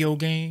some video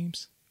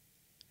games.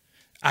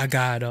 I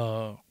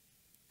got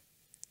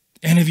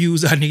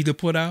interviews I need to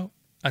put out.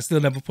 I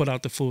still never put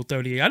out the full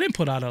 38. I didn't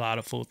put out a lot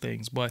of full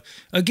things, but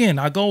again,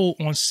 I go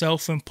on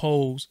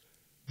self-imposed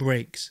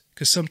breaks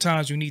because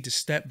sometimes you need to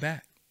step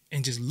back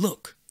and just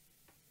look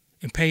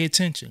and pay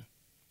attention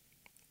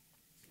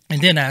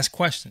and then ask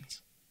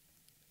questions.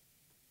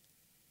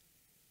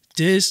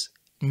 This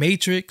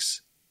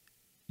matrix,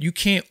 you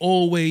can't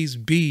always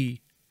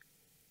be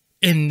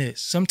in this.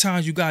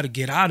 Sometimes you got to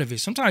get out of it.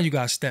 Sometimes you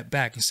got to step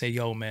back and say,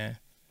 yo, man,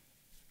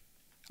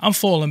 I'm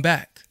falling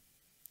back.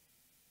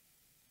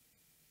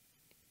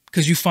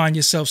 Because you find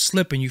yourself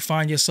slipping. You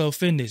find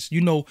yourself in this.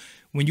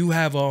 When you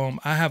have, I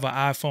have an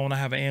iPhone, I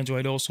have an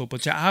Android also,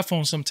 but your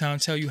iPhone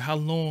sometimes tell you how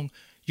long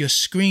your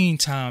screen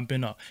time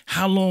been up,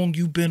 how long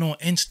you've been on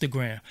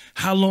Instagram,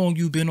 how long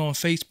you've been on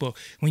Facebook.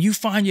 When you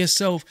find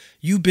yourself,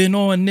 you've been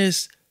on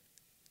this,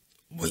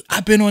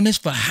 I've been on this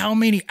for how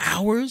many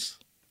hours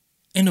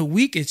in a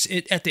week?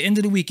 At the end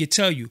of the week, it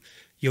tell you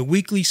your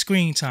weekly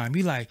screen time.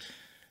 You're like,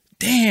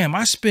 damn,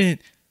 I spent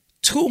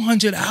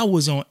 200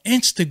 hours on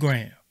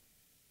Instagram.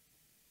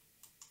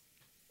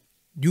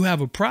 You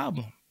have a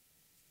problem.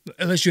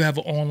 Unless you have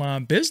an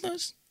online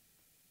business.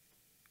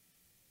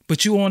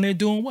 But you on there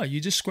doing what?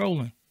 You're just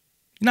scrolling.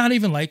 You're not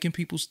even liking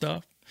people's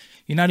stuff.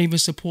 You're not even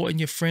supporting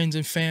your friends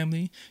and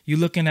family. You're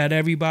looking at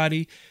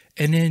everybody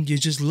and then you're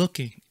just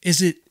looking.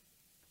 Is it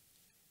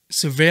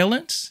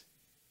surveillance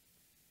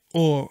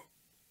or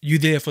you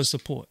there for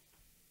support?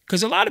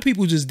 Because a lot of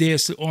people just there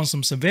on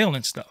some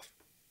surveillance stuff.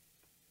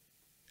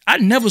 I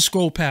never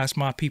scroll past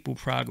my people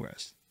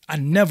progress.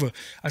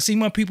 I see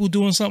my people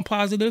doing something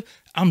positive,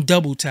 I'm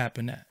double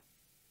tapping that.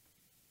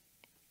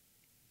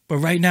 But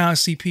right now I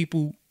see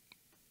people,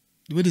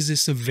 what is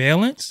this,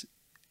 surveillance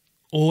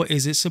or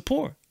is it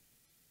support?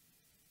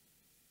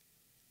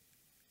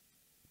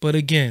 But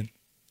again,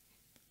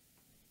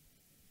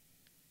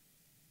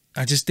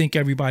 I just think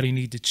everybody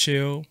need to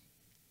chill,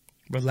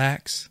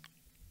 relax.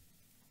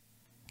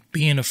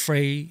 Being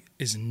afraid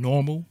is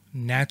normal,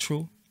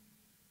 natural.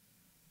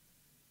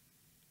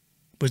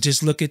 But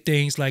just look at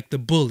things like the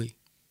bully.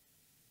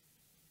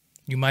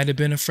 You might have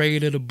been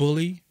afraid of the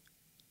bully,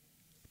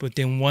 but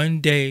then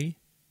one day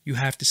you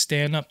have to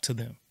stand up to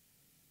them.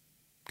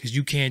 Because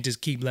you can't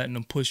just keep letting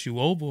them push you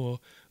over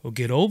or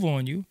get over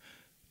on you.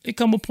 There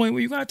come a point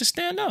where you're going to have to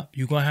stand up.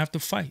 You're going to have to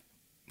fight.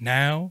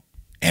 Now,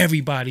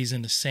 everybody's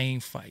in the same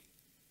fight.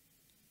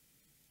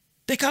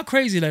 Think how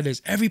crazy that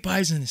is.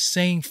 Everybody's in the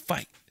same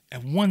fight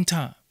at one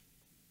time.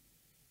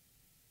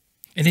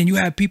 And then you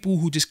have people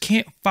who just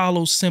can't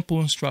follow simple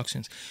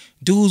instructions.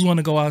 Dudes want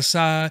to go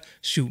outside,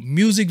 shoot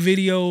music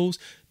videos.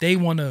 They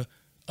want to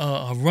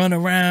run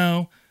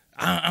around.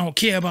 I don't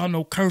care about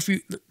no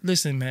curfew.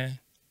 Listen, man.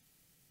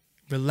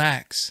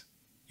 Relax.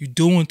 You're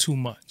doing too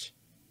much.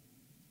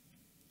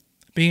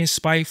 Being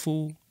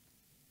spiteful.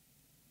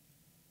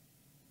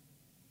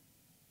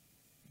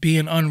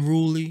 Being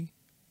unruly.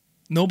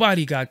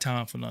 Nobody got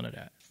time for none of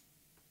that.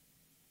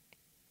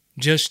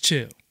 Just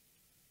chill.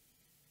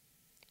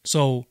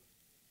 So,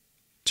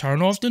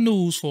 turn off the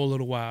news for a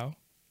little while.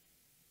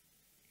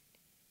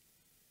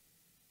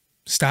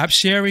 Stop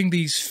sharing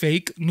these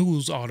fake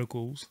news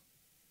articles.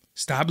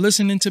 Stop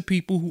listening to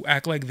people who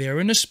act like they're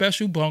in a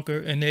special bunker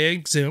and they're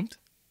exempt.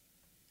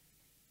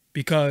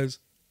 Because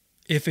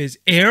if it's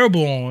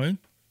airborne,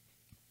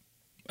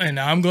 and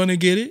I'm going to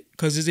get it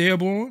because it's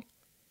airborne,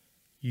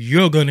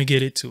 you're going to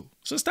get it too.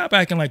 So stop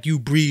acting like you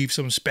breathe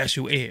some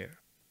special air.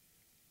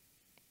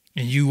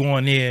 And you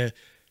on there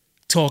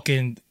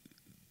talking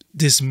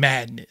this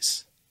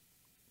madness.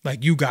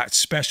 Like you got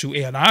special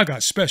air and I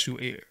got special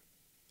air.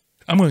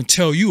 I'm going to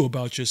tell you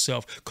about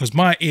yourself because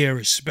my air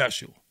is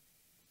special.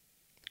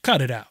 Cut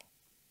it out.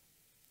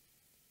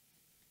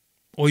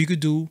 All you could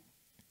do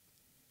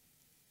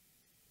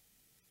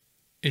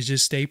is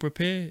just stay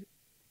prepared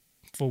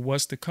for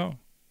what's to come.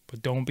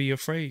 But don't be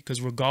afraid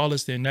because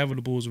regardless, the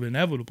inevitable is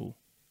inevitable.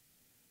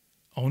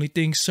 Only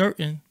thing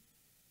certain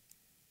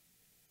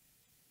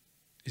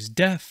is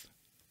death.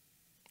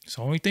 It's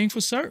the only thing for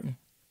certain.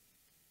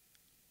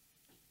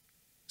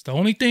 It's the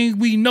only thing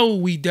we know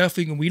we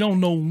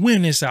don't know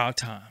when it's our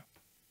time.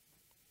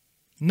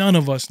 None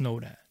of us know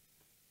that.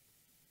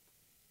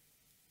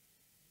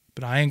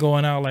 But I ain't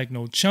going out like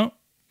no chump.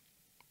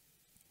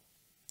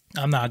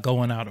 I'm not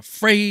going out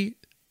afraid.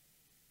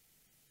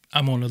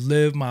 I'm going to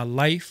live my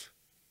life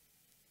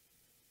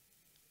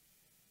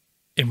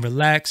and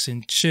relax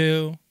and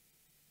chill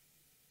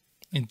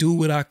and do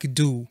what I could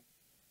do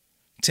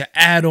to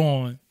add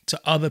on to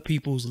other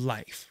people's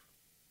life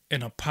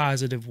in a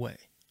positive way.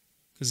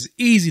 Because it's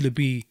easy to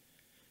be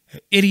an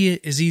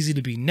idiot. It's easy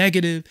to be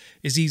negative.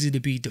 It's easy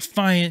to be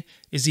defiant.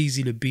 It's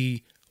easy to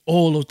be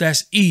all of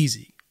that's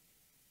easy.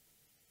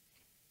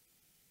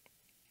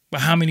 But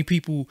how many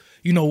people,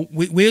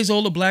 where's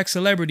all the black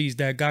celebrities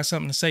that got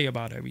something to say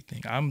about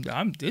everything?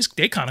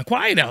 They kind of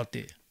quiet out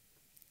there.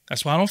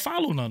 That's why I don't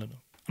follow none of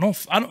them.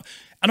 I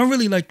don't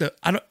really like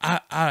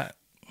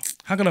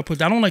how can I put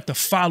that? I don't like to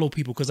follow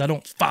people because I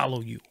don't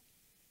follow you.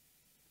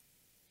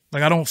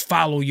 Like I don't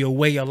follow your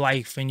way of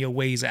life and your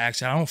ways of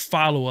action. I don't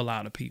follow a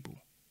lot of people.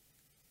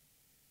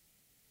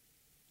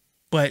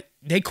 But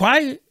they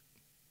quiet.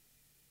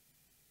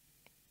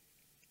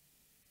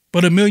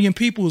 But 1 million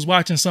people is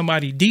watching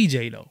somebody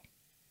DJ though.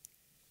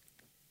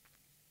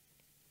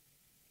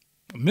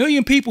 1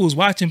 million people is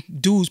watching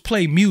dudes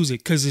play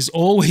music because it's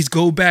always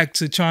go back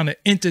to trying to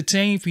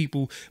entertain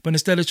people. But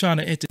instead of trying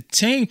to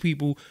entertain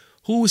people,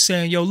 who was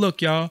saying, yo,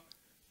 look, y'all,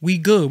 we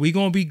good. We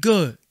gonna be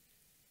good.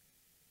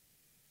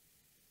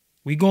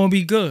 We gonna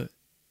be good.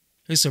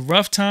 It's a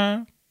rough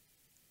time.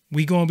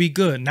 We gonna be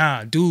good.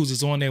 Nah, dudes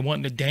is on there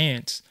wanting to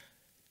dance.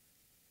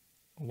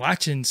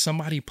 Watching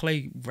somebody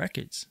play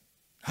records.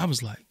 I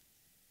was like,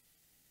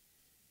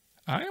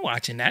 I ain't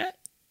watching that.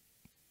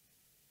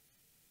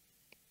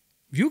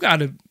 You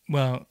gotta,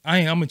 well,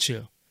 I'm gonna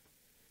chill.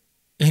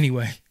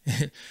 Anyway.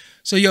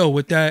 So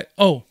with that,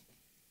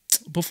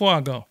 before I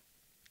go,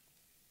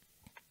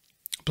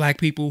 black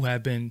people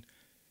have been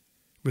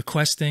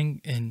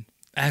requesting and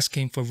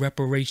asking for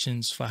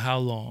reparations for how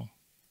long?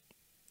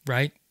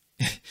 Right?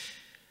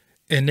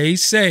 And they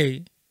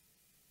say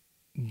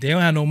they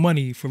don't have no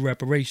money for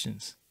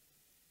reparations.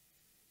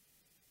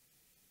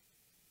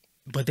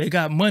 But they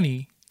got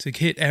money to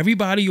hit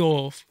everybody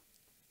off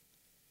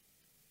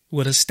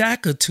with a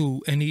stack or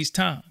two in these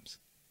times.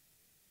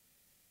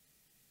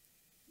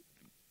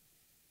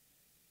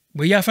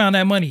 Where y'all found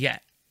that money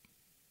at?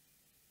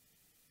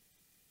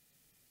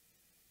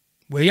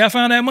 Where y'all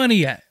found that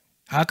money at?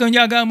 How come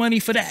y'all got money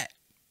for that?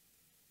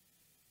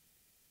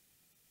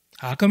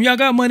 How come y'all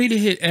got money to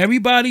hit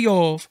everybody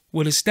off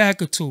with a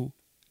stack or two?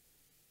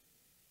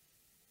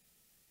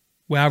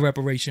 Where our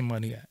reparation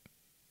money at?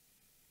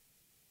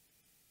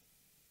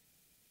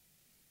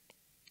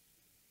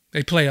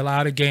 They play a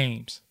lot of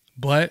games.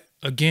 But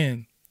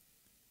again,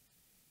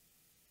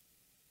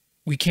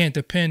 we can't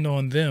depend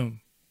on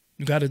them.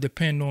 You got to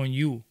depend on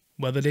you.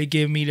 Whether they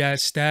give me that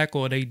stack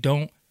or they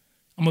don't,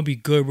 I'm going to be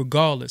good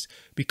regardless.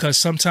 Because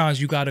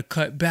sometimes you got to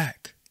cut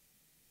back.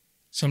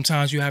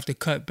 Sometimes you have to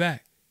cut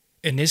back.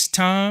 And this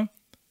time,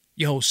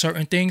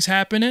 certain things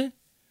happening.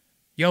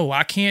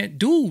 I can't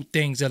do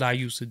things that I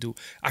used to do.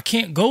 I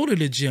can't go to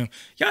the gym.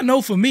 Y'all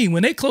know for me,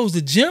 when they closed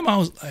the gym, I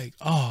was like,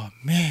 oh,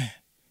 man.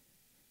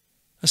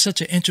 That's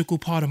such an integral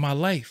part of my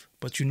life.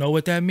 But you know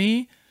what that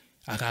means?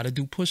 I got to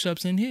do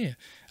push-ups in here.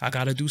 I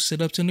got to do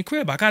sit-ups in the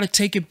crib. I got to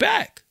take it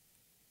back.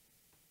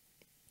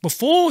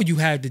 Before you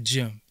had the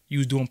gym, you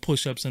was doing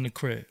push-ups in the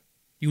crib.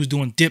 You was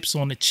doing dips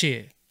on the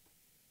chair.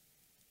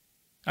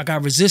 I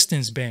got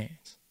resistance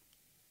bands.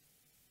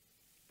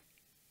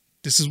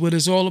 This is what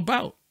it's all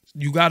about.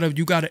 You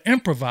gotta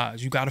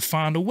improvise. You gotta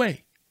find a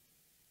way.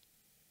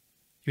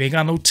 You ain't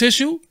got no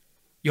tissue?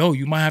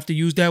 You might have to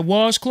use that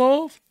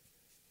washcloth.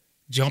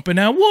 Jump in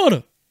that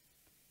water.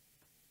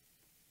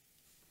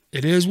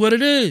 It is what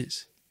it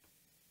is.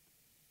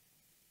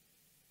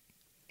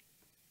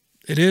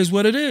 It is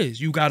what it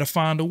is. You gotta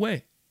find a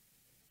way.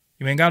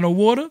 You ain't got no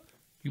water?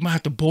 You might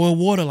have to boil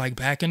water like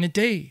back in the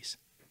days.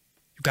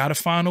 You gotta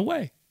find a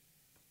way.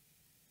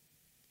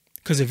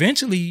 Because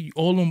eventually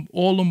all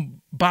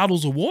them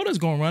bottles of water is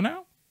gonna run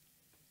out.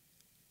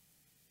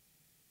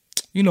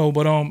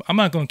 But I'm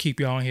not gonna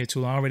keep y'all on here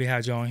too long. I already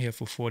had y'all on here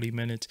for 40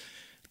 minutes.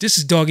 This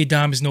is Doggy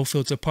Diamonds No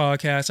Filter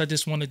Podcast. I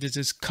just wanted to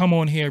just come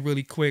on here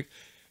really quick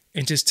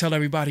and just tell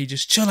everybody,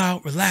 just chill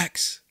out,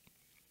 relax.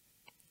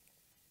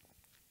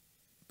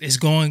 It's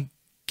going to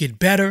get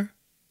better.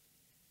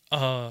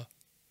 And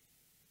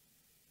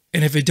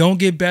if it don't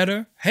get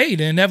better, hey,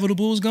 the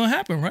inevitable is gonna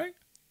happen, right?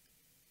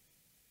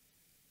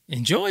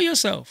 Enjoy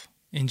yourself.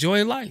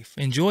 Enjoy life.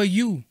 Enjoy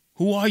you.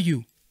 Who are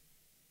you?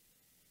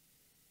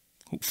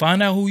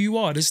 Find out who you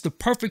are. This is the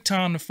perfect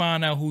time to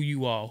find out who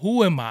you are.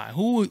 Who am I?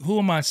 Who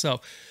am myself?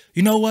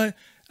 You know what?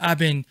 I've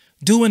been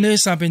doing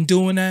this. I've been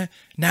doing that.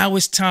 Now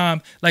it's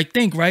time.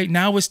 Think, right?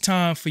 Now it's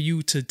time for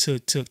you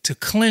to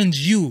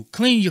cleanse you.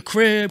 Clean your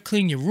crib.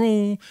 Clean your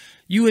room.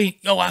 You ain't,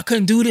 I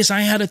couldn't do this.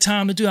 I ain't had the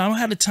time to do it. I don't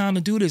have the time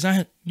to do this.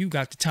 You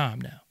got the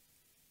time now.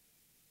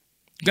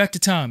 You got the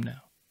time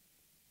now.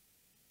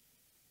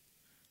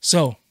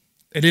 So,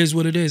 it is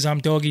what it is. I'm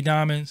Doggy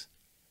Diamonds.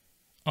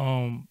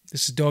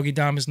 This is Doggy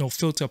Diamonds No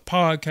Filter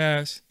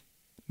Podcast.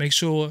 Make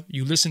sure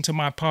you listen to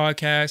my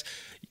podcast.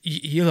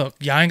 Look,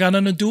 y'all ain't got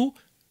nothing to do.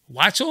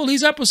 Watch all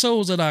these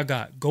episodes that I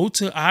got. Go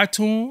to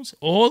iTunes.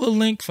 All the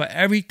link for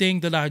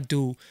everything that I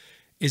do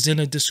is in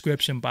the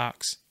description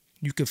box.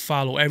 You can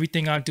follow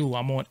everything I do.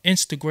 I'm on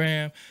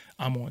Instagram.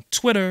 I'm on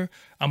Twitter.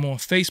 I'm on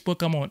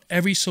Facebook. I'm on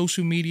every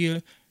social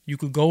media. You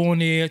could go on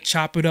there,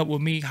 chop it up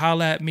with me,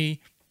 holla at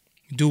me.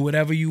 Do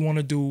whatever you want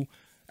to do.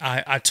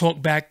 I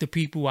talk back to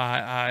people.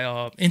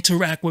 I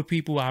interact with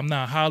people. I'm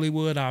not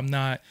Hollywood. I'm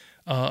not,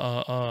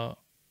 I'm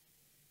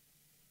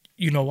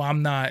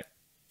not,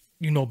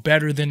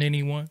 better than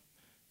anyone.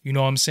 You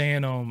know what I'm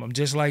saying? I'm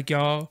just like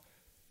y'all.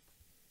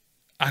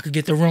 I could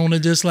get the Rona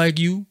just like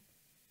you.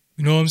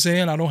 You know what I'm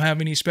saying? I don't have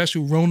any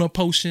special Rona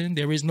potion.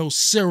 There is no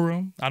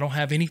serum. I don't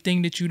have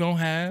anything that you don't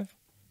have.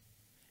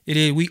 It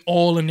is, we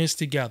all in this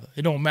together.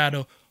 It don't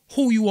matter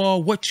who you are,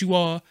 what you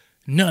are,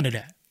 none of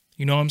that.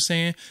 You know what I'm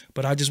saying?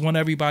 But I just want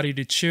everybody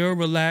to chill,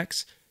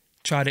 relax,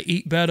 try to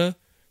eat better,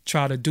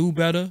 try to do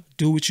better,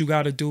 do what you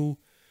got to do.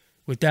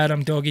 With that,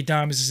 I'm Doggy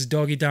Diamonds. This is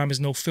Doggy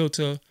Diamonds No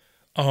Filter.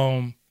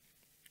 I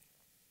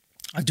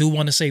do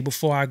want to say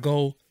before I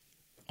go,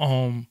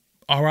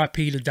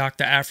 R.I.P. to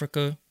Dr.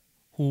 Africa,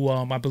 who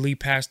I believe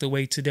passed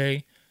away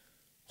today,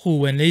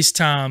 who in this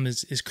time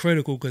is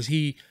critical because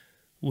he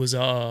was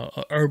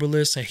a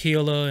herbalist, a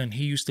healer, and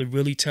he used to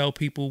really tell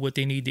people what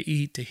they need to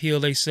eat to heal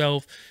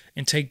themselves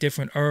and take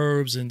different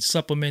herbs and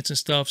supplements and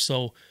stuff.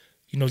 So,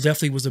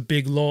 definitely was a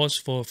big loss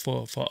for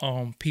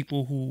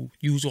people who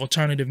use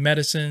alternative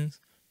medicines.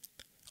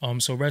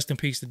 So rest in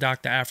peace to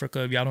Dr.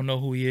 Africa. If y'all don't know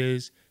who he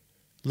is,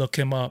 look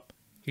him up.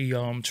 He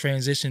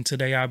transitioned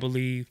today, I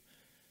believe.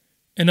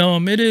 And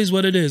it is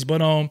what it is.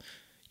 But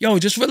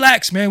just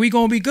relax, man. We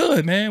gonna be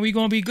good, man. We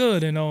gonna be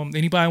good. And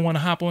anybody want to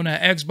hop on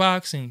that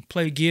Xbox and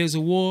play Gears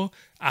of War?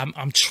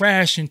 I'm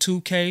trash in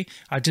 2K.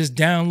 I just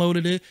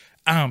downloaded it.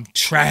 I'm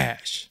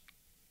trash.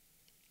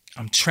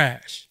 I'm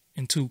trash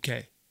in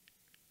 2K.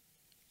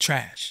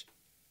 Trash.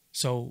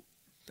 So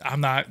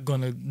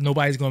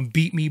nobody's gonna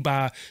beat me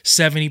by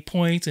 70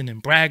 points and then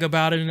brag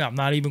about it. And I'm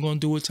not even gonna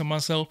do it to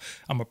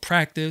myself. I'm gonna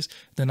practice.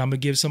 Then I'm gonna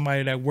give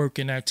somebody that work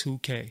in that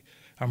 2K.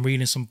 I'm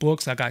reading some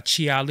books. I got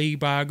Chi Ali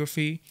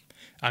biography.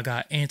 I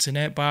got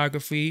Antoinette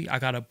biography. I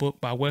got a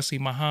book by Wesley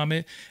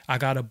Muhammad. I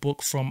got a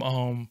book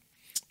from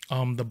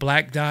the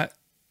Black Dot.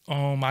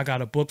 I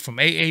got a book from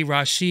A.A.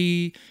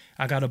 Rashid.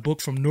 I got a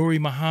book from Nuri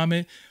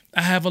Muhammad.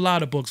 I have a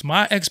lot of books.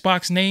 My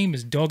Xbox name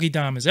is Doggy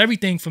Diamonds.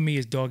 Everything for me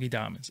is Doggy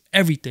Diamonds.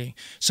 Everything.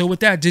 So with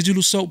that,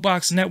 Digital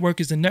Soapbox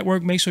Network is the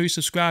network. Make sure you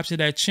subscribe to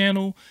that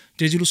channel.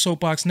 Digital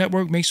Soapbox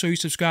Network. Make sure you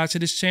subscribe to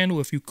this channel.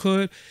 If you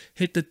could,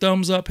 hit the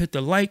thumbs up, hit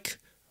the like.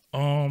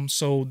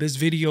 So this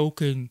video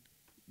can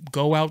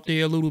go out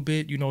there a little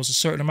bit. You know, it's a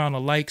certain amount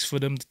of likes for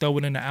them to throw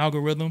it in the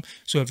algorithm.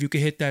 So if you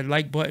could hit that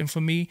like button for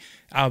me,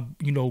 I'll,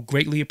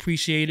 greatly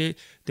appreciate it.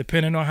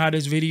 Depending on how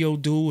this video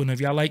do, and if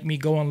y'all like me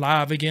going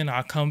live again,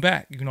 I'll come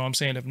back. You know what I'm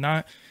saying? If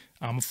not,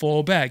 I'm gonna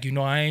fall back.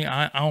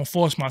 I don't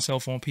force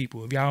myself on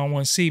people. If y'all don't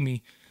want to see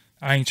me,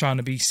 I ain't trying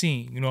to be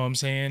seen. You know what I'm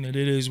saying? And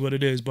it is what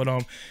it is. But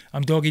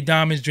I'm Doggy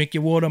Diamonds. Drink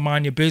your water,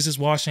 mind your business,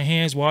 wash your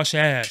hands, wash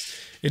your ass.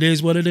 It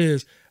is what it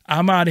is.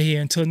 I'm out of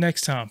here. Until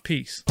next time.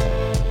 Peace.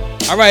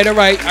 All right.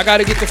 I got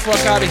to get the fuck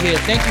out of here.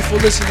 Thank you for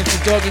listening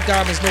to Doggy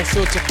Diamonds No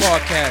Filter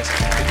Podcast.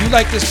 If you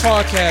like this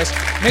podcast,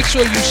 make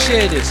sure you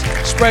share this.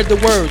 Spread the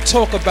word.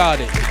 Talk about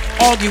it.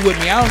 Argue with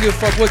me. I don't give a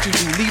fuck what you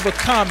do. Leave a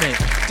comment.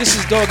 This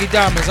is Doggy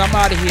Diamonds. I'm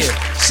out of here.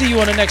 See you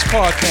on the next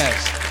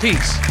podcast.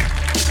 Peace.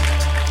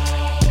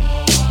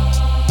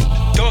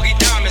 Doggy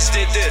Diamonds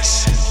did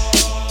this.